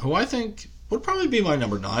 9, who I think would probably be my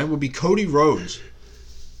number 9, would be Cody Rhodes,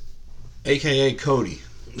 a.k.a. Cody.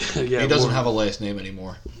 Yeah, he doesn't have a last name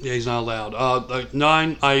anymore. Yeah, he's not allowed.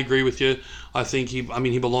 9, I agree with you. I think he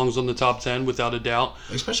belongs on the top 10 without a doubt.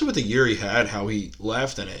 Especially with the year he had, how he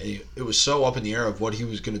left, and it was so up in the air of what he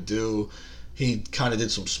was going to do. He kind of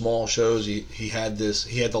did some small shows. He had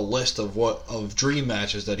the list of dream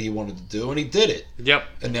matches that he wanted to do, and he did it. Yep.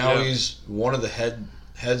 And now he's one of the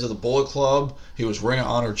heads of the Bullet Club. He was Ring of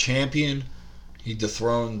Honor champion. He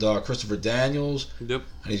dethroned Christopher Daniels. Yep.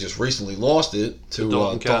 And he just recently lost it to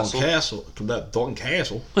Dalton Dalton Castle. Dalton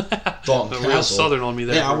Castle. Dalton Castle. Real Southern on me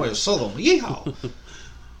there. Yeah, I went Southern. Yeehaw.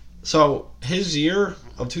 So his year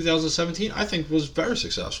of 2017, I think, was very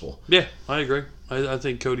successful. Yeah, I agree. I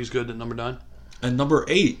think Cody's good at number 9. And number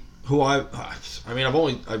 8, who I've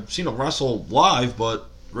seen him wrestle live, but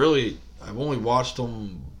really I've only watched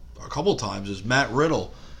him a couple times, is Matt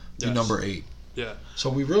Riddle, Yes. number 8. Yeah. So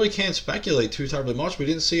we really can't speculate too terribly much. We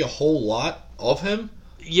didn't see a whole lot of him.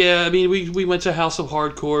 Yeah, I mean, we went to House of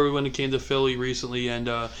Hardcore when it came to Philly recently, and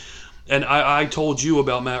I told you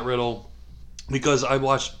about Matt Riddle because I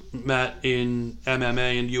watched Matt in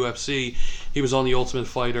MMA and UFC. He was on The Ultimate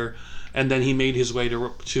Fighter, and then he made his way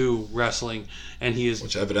to wrestling, and he is...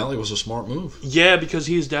 Which evidently was a smart move. Yeah, because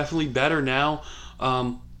he is definitely better now,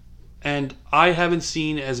 and I haven't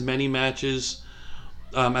seen as many matches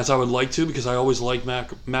as I would like to, because I always liked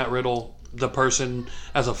Matt Riddle, the person,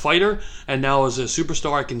 as a fighter, and now as a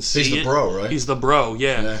superstar, I can see He's the bro, right? He's the bro,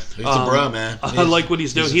 yeah. Yeah, he's the bro, man. I like what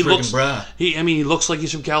he's doing. He's He a looks, freaking bro. he looks like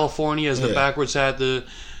he's from California. Has the Yeah. backwards hat, the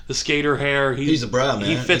skater hair. He's the bro, man.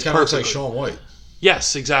 He fits kind of looks perfectly. like Shaun White.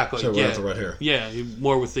 Yes, exactly. Except yeah, without the red hair. Yeah,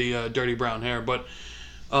 more with the dirty brown hair. But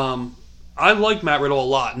I like Matt Riddle a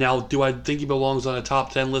lot. Now, do I think he belongs on a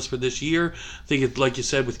top 10 list for this year? I think it's, like you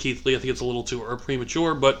said with Keith Lee, I think it's a little too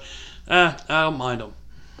premature, but I don't mind him.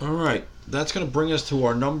 All right. That's going to bring us to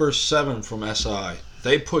our number 7 from SI.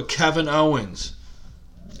 They put Kevin Owens,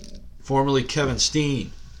 formerly Kevin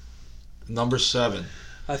Steen, number 7.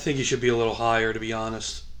 I think he should be a little higher, to be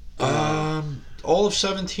honest. All of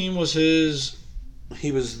 17 was his...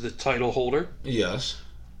 He was the title holder, Yes.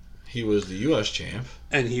 He was the U.S. champ.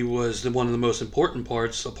 and he was one of the most important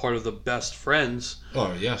parts, a part of the best friends.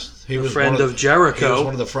 Oh, yes. He A was friend one of Jericho. He was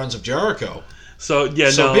one of the friends of Jericho. So, yeah,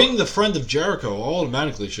 So no. being the friend of Jericho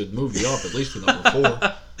automatically should move you up at least to number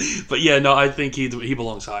 4. But yeah, no, I think he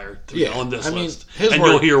belongs higher on this I mean, list. his And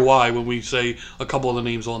work- you'll hear why when we say a couple of the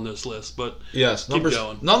names on this list. But Yes, Keep number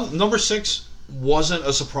going. number 6 wasn't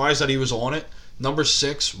a surprise that he was on it. Number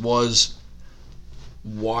 6 was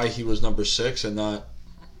why he was number 6 and not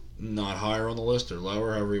higher on the list or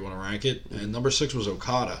lower, however you want to rank it. And number 6 was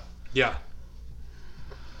Okada. yeah,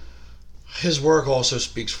 His work also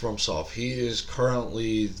speaks for himself. He is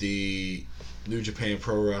currently the New Japan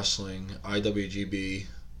Pro Wrestling IWGB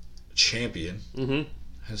champion. mm-hmm.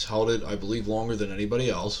 Has held it, I believe, longer than anybody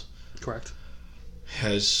else. Correct.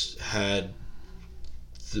 Has had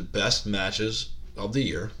the best matches of the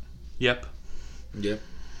year. Yep. Yep.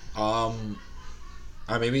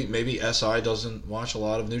 Maybe SI doesn't watch a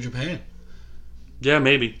lot of New Japan. Yeah,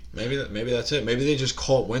 maybe. Maybe that's it. Maybe they just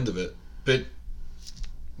caught wind of it. But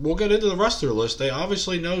we'll get into the rest of the list. They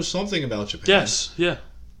obviously know something about Japan. Yes. Yeah.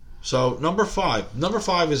 So number 5. Number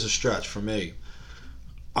 5 is a stretch for me.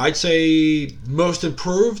 I'd say most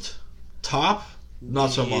improved, top,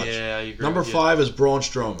 not so much. Yeah, I agree. Number with you. 5 is Braun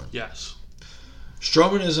Strowman. Yes.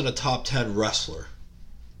 Strowman isn't a top 10 wrestler.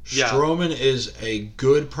 Yeah. Strowman is a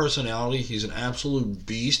good personality. He's an absolute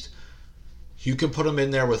beast. You can put him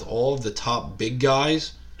in there with all of the top big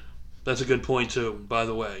guys. That's a good point too, by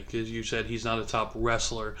the way, because you said he's not a top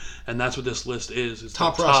wrestler, and that's what this list is. It's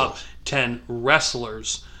Top the top wrestlers. 10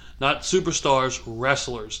 wrestlers, not superstars,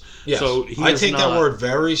 wrestlers. Yes. So he I is take not, that word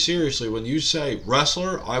very seriously. When you say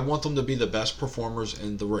wrestler, I want them to be the best performers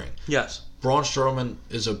in the ring. Yes. Braun Strowman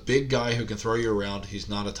is a big guy who can throw you around. He's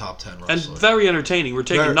not a top 10 And wrestler. very entertaining. We're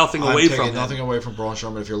taking nothing I'm away taking from him. nothing away from Braun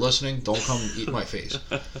Strowman. If you're listening, don't come eat my face.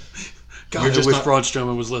 God, You're I just wish not- Braun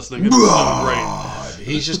Strowman was listening. It's so great. God,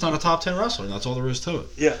 he's just not a top 10 wrestler, and that's all there is to it.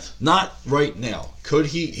 Yes. Not right now. Could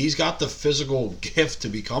he? He's got the physical gift to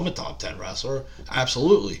become a top 10 wrestler.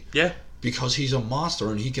 Absolutely. Yeah. Because he's a monster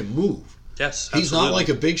and he can move. Yes. He's Absolutely. not like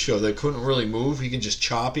a Big Show that couldn't really move. He can just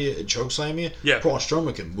chop you and choke slam you. Yeah. Braun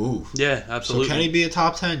Strowman can move. Yeah, So absolutely. can he be a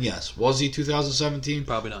top 10? Yes. Was he 2017?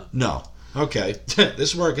 Probably not. No. Okay. This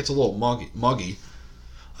is where it gets a little muggy.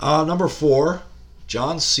 Number 4,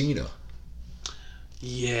 John Cena.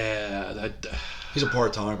 Yeah. He's a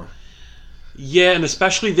part-timer. Yeah, and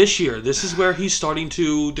especially this year. This is where he's starting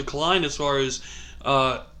to decline as far as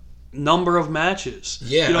number of matches.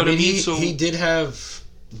 Yeah, You know I what mean, I mean? So, he did have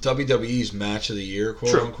WWE's match of the year,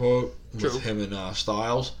 quote True. unquote, True. with him and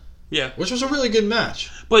Styles, yeah. which was a really good match.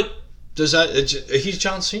 But Does that? He's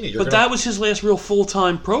John Cena. that was his last real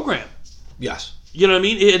full-time program. Yes. You know what I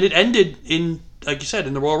mean? It ended in, like you said,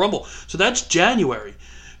 in the Royal Rumble. So that's January.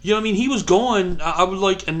 You know what I mean? He was gone. I would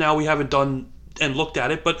like, and now we haven't done and looked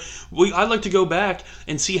at it, but I'd like to go back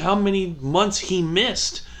and see how many months he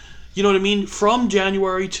missed. You know what I mean? From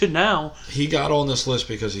January to now. He got on this list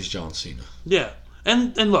because he's John Cena. Yeah.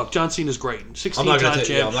 And look, John Cena's great. 16-time I'm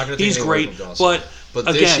champ. not going to take He's it away great. from John Cena. But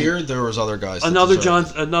again, this year, there was other guys. another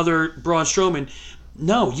Braun Strowman.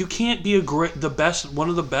 No, you can't be one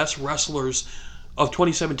of the best wrestlers of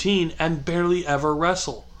 2017 and barely ever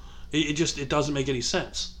wrestle. It doesn't make any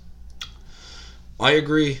sense. I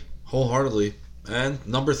agree wholeheartedly. And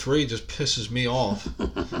number 3 just pisses me off.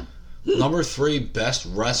 Number 3 best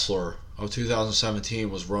wrestler of 2017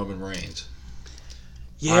 was Roman Reigns.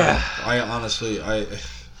 Yeah. I honestly,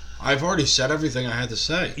 I've already said everything I had to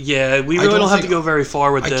say. Yeah, we really don't have to go very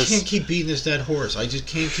far with this. I can't keep beating this dead horse. I just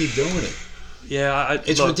can't keep doing it. Yeah,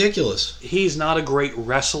 it's ridiculous. He's not a great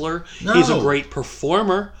wrestler. No. He's a great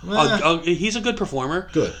performer. He's a good performer.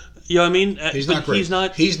 Good. You know what I mean? He's not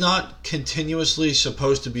great. He's not continuously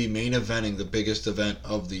supposed to be main eventing the biggest event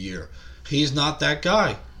of the year. He's not that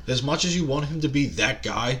guy. As much as you want him to be that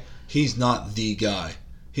guy, he's not the guy.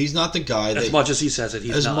 He's not the guy. As much as he says it,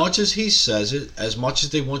 he's not. As much as he says it, as much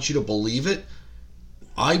as they want you to believe it,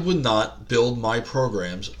 I would not build my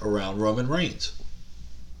programs around Roman Reigns.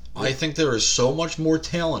 I think there is so much more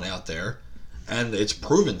talent out there, and it's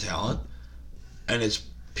proven talent, and it's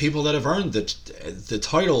people that have earned the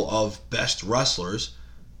title of best wrestlers,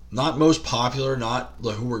 not most popular, not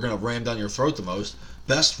who we're going to ram down your throat the most,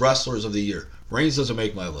 best wrestlers of the year. Reigns doesn't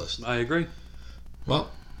make my list. I agree. Well,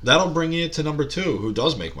 that'll bring you to number 2, who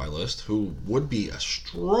does make my list, who would be a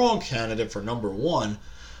strong candidate for number 1.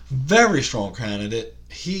 Very strong candidate.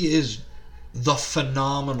 He is the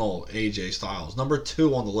phenomenal AJ Styles. Number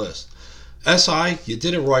 2 on the list. SI, you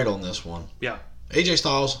did it right on this one. Yeah. AJ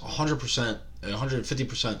Styles, 100%,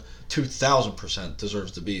 150%, 2,000%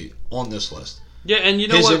 deserves to be on this list. Yeah, and you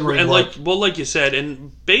know what? And like you said,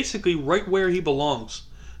 and basically right where he belongs,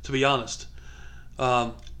 to be honest.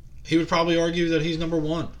 He would probably argue that he's number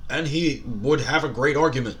 1, and he would have a great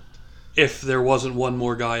argument. If there wasn't one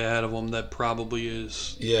more guy ahead of him that probably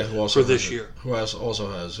is. Yeah, who also for this year.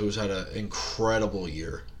 Who's had an incredible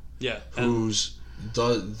year. Yeah. Who's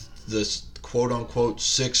does this quote unquote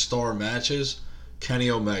 6-star matches, Kenny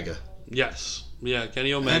Omega. Yes. Yeah,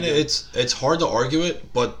 Kenny Omega. And it's hard to argue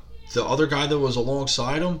it, but the other guy that was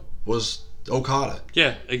alongside him was Okada.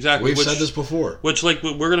 Yeah, exactly. We've said this before. Which, like,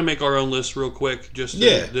 we're going to make our own list real quick just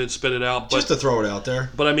to spit it out. But, just to throw it out there.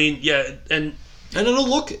 But, I mean, yeah, and it'll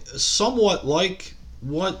look somewhat like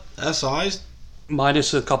what SI's.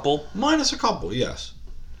 Minus a couple, yes.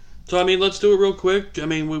 So, I mean, let's do it real quick. I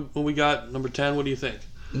mean, when we got number 10, what do you think?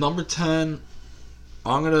 Number 10,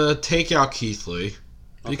 I'm going to take out Keith Lee.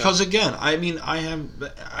 Because, again, I mean, I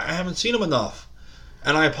haven't seen him enough.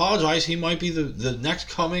 And I apologize, he might be the next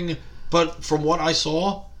coming, but from what I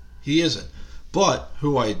saw, he isn't. But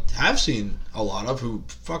who I have seen a lot of, who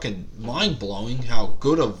fucking mind-blowing how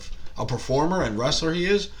good of a performer and wrestler he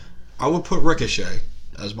is, I would put Ricochet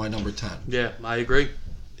as my number 10. Yeah, I agree.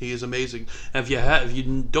 He is amazing. And if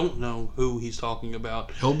you don't know who he's talking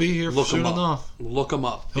about, he'll be here soon enough. Look him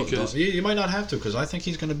up. Because you might not have to, because I think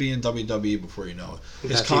he's going to be in WWE before you know it.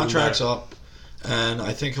 His contract's up, and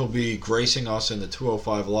I think he'll be gracing us in the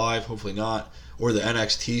 205 Live, hopefully not, or the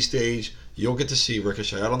NXT stage. You'll get to see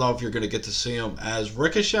Ricochet. I don't know if you're going to get to see him as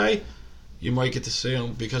Ricochet. You might get to see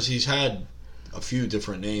him because he's had a few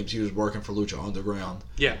different names. He was working for Lucha Underground.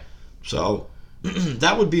 Yeah. So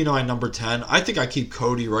that would be my number 10. I think I keep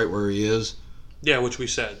Cody right where he is. Yeah, which we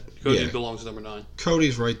said. Cody belongs to number 9.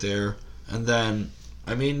 Cody's right there. And then,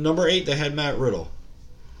 I mean, number 8, they had Matt Riddle.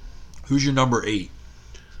 Who's your number 8?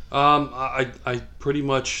 I pretty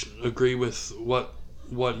much agree with what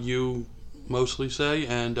you mostly say,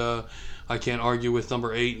 and I can't argue with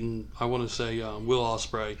number 8, and I want to say Will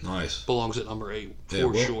Ospreay belongs at number 8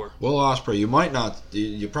 for sure. Will Ospreay, you might not,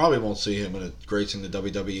 you probably won't see him in gracing the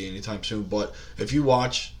WWE anytime soon, but if you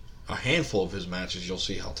watch a handful of his matches, you'll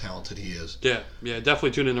see how talented he is. Yeah,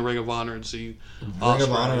 definitely tune in to Ring of Honor and see Ring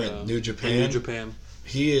of Honor and New Japan. New Japan.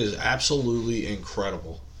 He is absolutely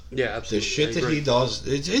incredible. Yeah, absolutely. The shit that he does,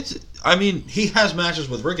 it's. I mean, he has matches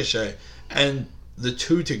with Ricochet, and the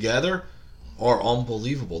two together are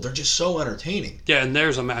unbelievable. They're just so entertaining. Yeah, and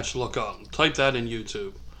there's a match to look up. Type that in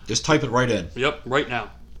YouTube. Just type it right in. Yep, right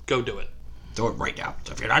now. Go do it. Do it right now.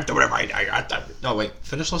 If you're not doing it right now, no, wait.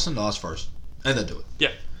 Finish listening to us first, and then do it.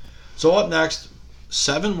 Yeah. So up next,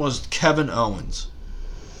 7 was Kevin Owens.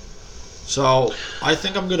 So I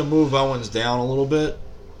think I'm going to move Owens down a little bit.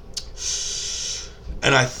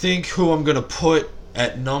 And I think who I'm going to put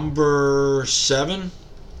at number 7...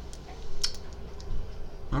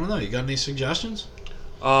 I don't know. You got any suggestions?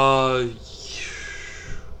 At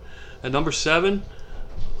number 7,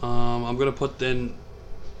 I'm going to put in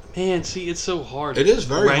Man, see, it's so hard. It is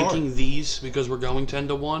very ranking hard. these because we're going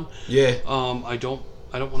 10-1. Yeah, I don't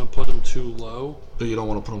want to put them too low. but you don't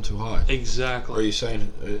want to put him too high. Exactly. Are you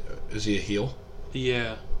saying, is he a heel?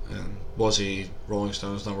 Yeah. And was he Rolling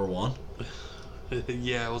Stones number 1?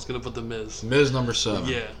 Yeah, I was gonna put the Miz. Miz number 7.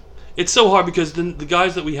 Yeah. It's so hard because the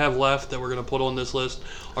guys that we have left that we're gonna put on this list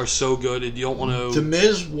are so good, and you don't want The to.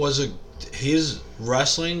 Miz his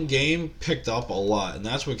wrestling game picked up a lot, and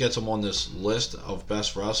that's what gets him on this list of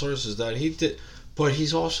best wrestlers. Is that he did, but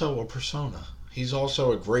he's also a persona. He's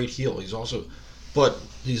also a great heel. But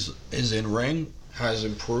his in ring has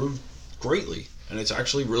improved greatly, and it's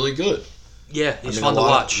actually really good. Yeah, he's I mean, fun to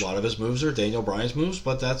watch. A lot of his moves are Daniel Bryan's moves,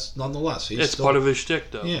 but that's nonetheless. It's part of his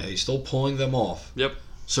shtick, though. Yeah, he's still pulling them off. Yep.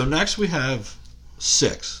 So next we have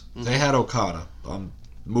 6. They had Okada. I'm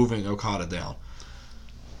moving Okada down.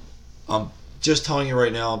 I'm just telling you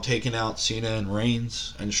right now, I'm taking out Cena and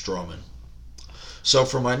Reigns and Strowman. So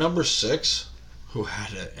for my number 6, who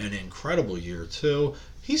had an incredible year too,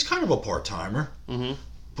 he's kind of a part-timer. Mm-hmm.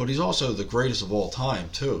 But he's also the greatest of all time,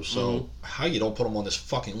 too. So how you don't put him on this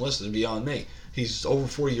fucking list is beyond me. He's over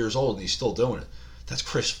 40 years old and he's still doing it. That's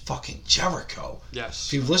Chris fucking Jericho. Yes.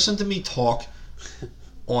 If you've listened to me talk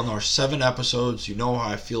on our 7 episodes, you know how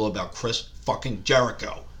I feel about Chris fucking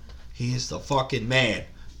Jericho. He is the fucking man.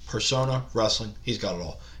 Persona, wrestling, he's got it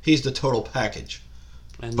all. He's the total package.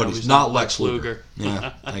 And But no, he's not Lex Luger.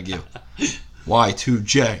 Yeah, thank you.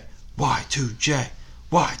 Y2J. Y2J.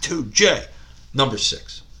 Y2J. Number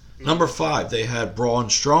 6. Number 5, they had Braun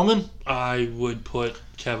Strowman. I would put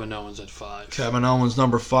Kevin Owens at 5. Kevin Owens,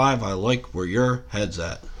 number 5. I like where your head's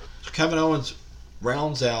at. So Kevin Owens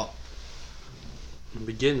rounds out.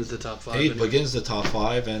 Begins the top 5. He anyway. begins the top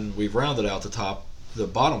 5, and we've rounded out the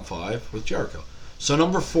bottom 5 with Jericho. So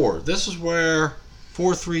number 4. This is where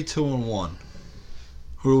 4, 3, 2, and 1.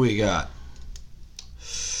 Who do we got?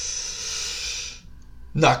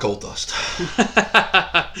 Not Goldust.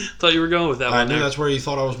 Thought you were going with that I one knew there. that's where you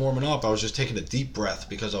thought I was warming up. I was just taking a deep breath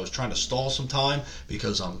because I was trying to stall some time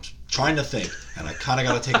because I'm trying to think, and I kind of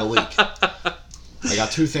got to take a leak. I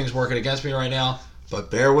got 2 things working against me right now,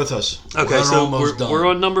 but bear with us. Okay, We're so almost done. we're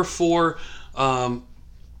on number 4.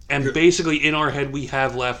 And basically in our head we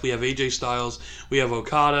have AJ Styles, we have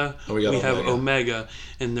Okada, Oh, we got have Omega. Omega,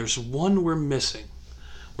 and there's one we're missing.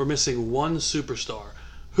 We're missing one superstar.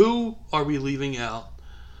 Who are we leaving out?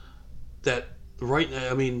 That right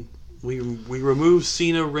now, I mean, we removed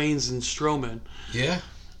Cena, Reigns, and Strowman. Yeah,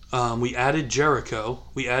 We added Jericho.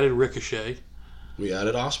 We added Ricochet. we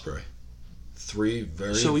added Ospreay. 3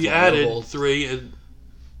 very So we viable- added 3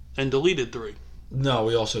 and deleted 3. No,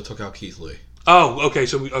 we also took out Keith Lee. Oh, okay.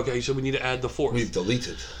 So we need to add the 4th. We've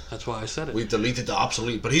deleted. That's why I said it. We've deleted the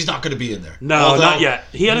obsolete, but he's not going to be in there. No, Although, not yet.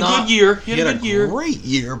 He had a good year. He had a good year. Great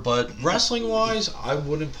year, but wrestling-wise, I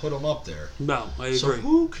wouldn't put him up there. No, I agree. So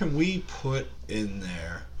who can we put in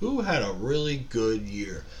there? Who had a really good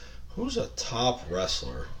year? Who's a top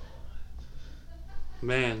wrestler?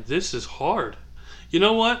 Man, this is hard. You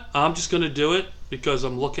know what? I'm just going to do it because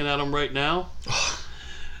I'm looking at him right now.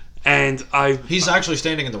 And He's actually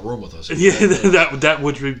standing in the room with us. yeah, that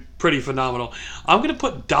would be pretty phenomenal. I'm going to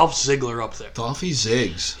put Dolph Ziggler up there. Dolphy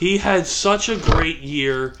Ziggs. He had such a great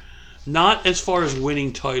year, not as far as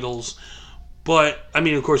winning titles, but I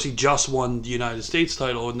mean, of course, he just won the United States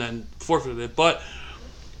title and then forfeited it. But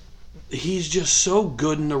he's just so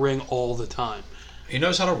good in the ring all the time. He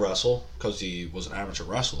knows how to wrestle because he was an amateur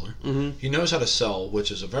wrestler. Mm-hmm. He knows how to sell,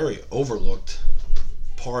 which is a very overlooked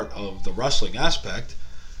part of the wrestling aspect.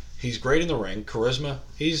 He's great in the ring, charisma.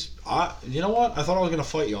 You know what? I thought I was going to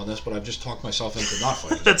fight you on this, but I've just talked myself into not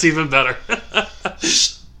fighting. That's even better.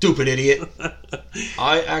 Stupid idiot.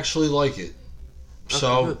 I actually like it.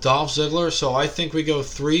 So, good. Dolph Ziggler. So, I think we go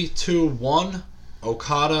 3, 2, 1.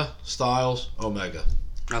 Okada, Styles, Omega.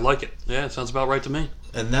 I like it. Yeah, it sounds about right to me.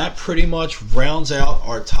 And that pretty much rounds out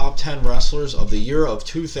our top 10 wrestlers of the year of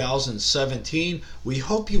 2017. We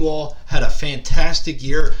hope you all had a fantastic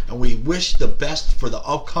year, and we wish the best for the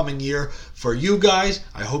upcoming year. For you guys,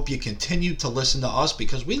 I hope you continue to listen to us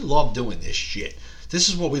because we love doing this shit. This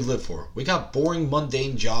is what we live for. We got boring,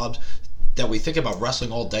 mundane jobs that we think about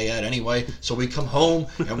wrestling all day at anyway, so we come home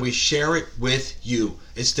and we share it with you.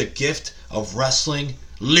 It's the gift of wrestling.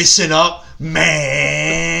 Listen up,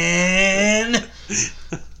 man!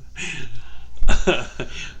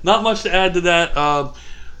 Not much to add to that.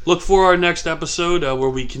 Look for our next episode where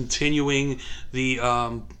we continuing the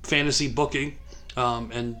fantasy booking,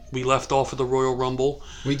 and we left off at the Royal Rumble.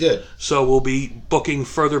 We did. So we'll be booking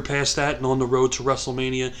further past that and on the road to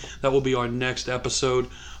WrestleMania. That will be our next episode.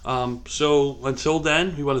 So until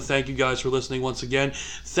then, we want to thank you guys for listening once again.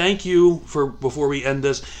 Thank you before we end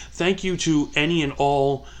this, thank you to any and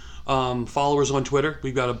all followers on Twitter.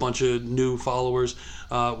 We've got a bunch of new followers.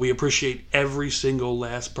 We appreciate every single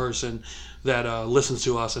last person that listens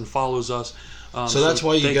to us and follows us. So that's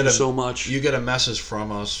why you get so much. You get a message from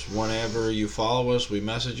us whenever you follow us. We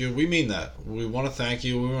message you. We mean that. We want to thank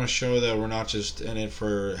you. We want to show that we're not just in it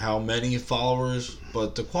for how many followers,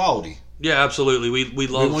 but the quality. Yeah, absolutely. We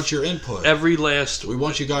love. We want your input. We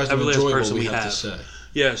want you guys to enjoy what we have to say.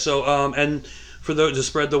 Yeah. So and for to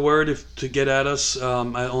spread the word, to get at us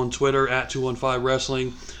on Twitter at 215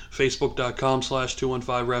 Wrestling,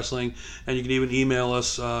 Facebook.com/215 Wrestling, and you can even email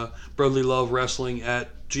us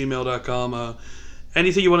brotherlywrestling@gmail.com.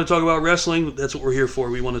 Anything you want to talk about wrestling, that's what we're here for.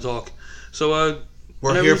 We want to talk. So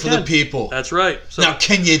we're here for the people. That's right. So, now,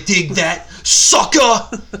 can you dig that, sucker?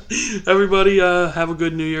 Everybody, have a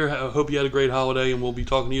good New Year. I hope you had a great holiday, and we'll be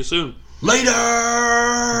talking to you soon.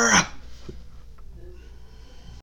 Later.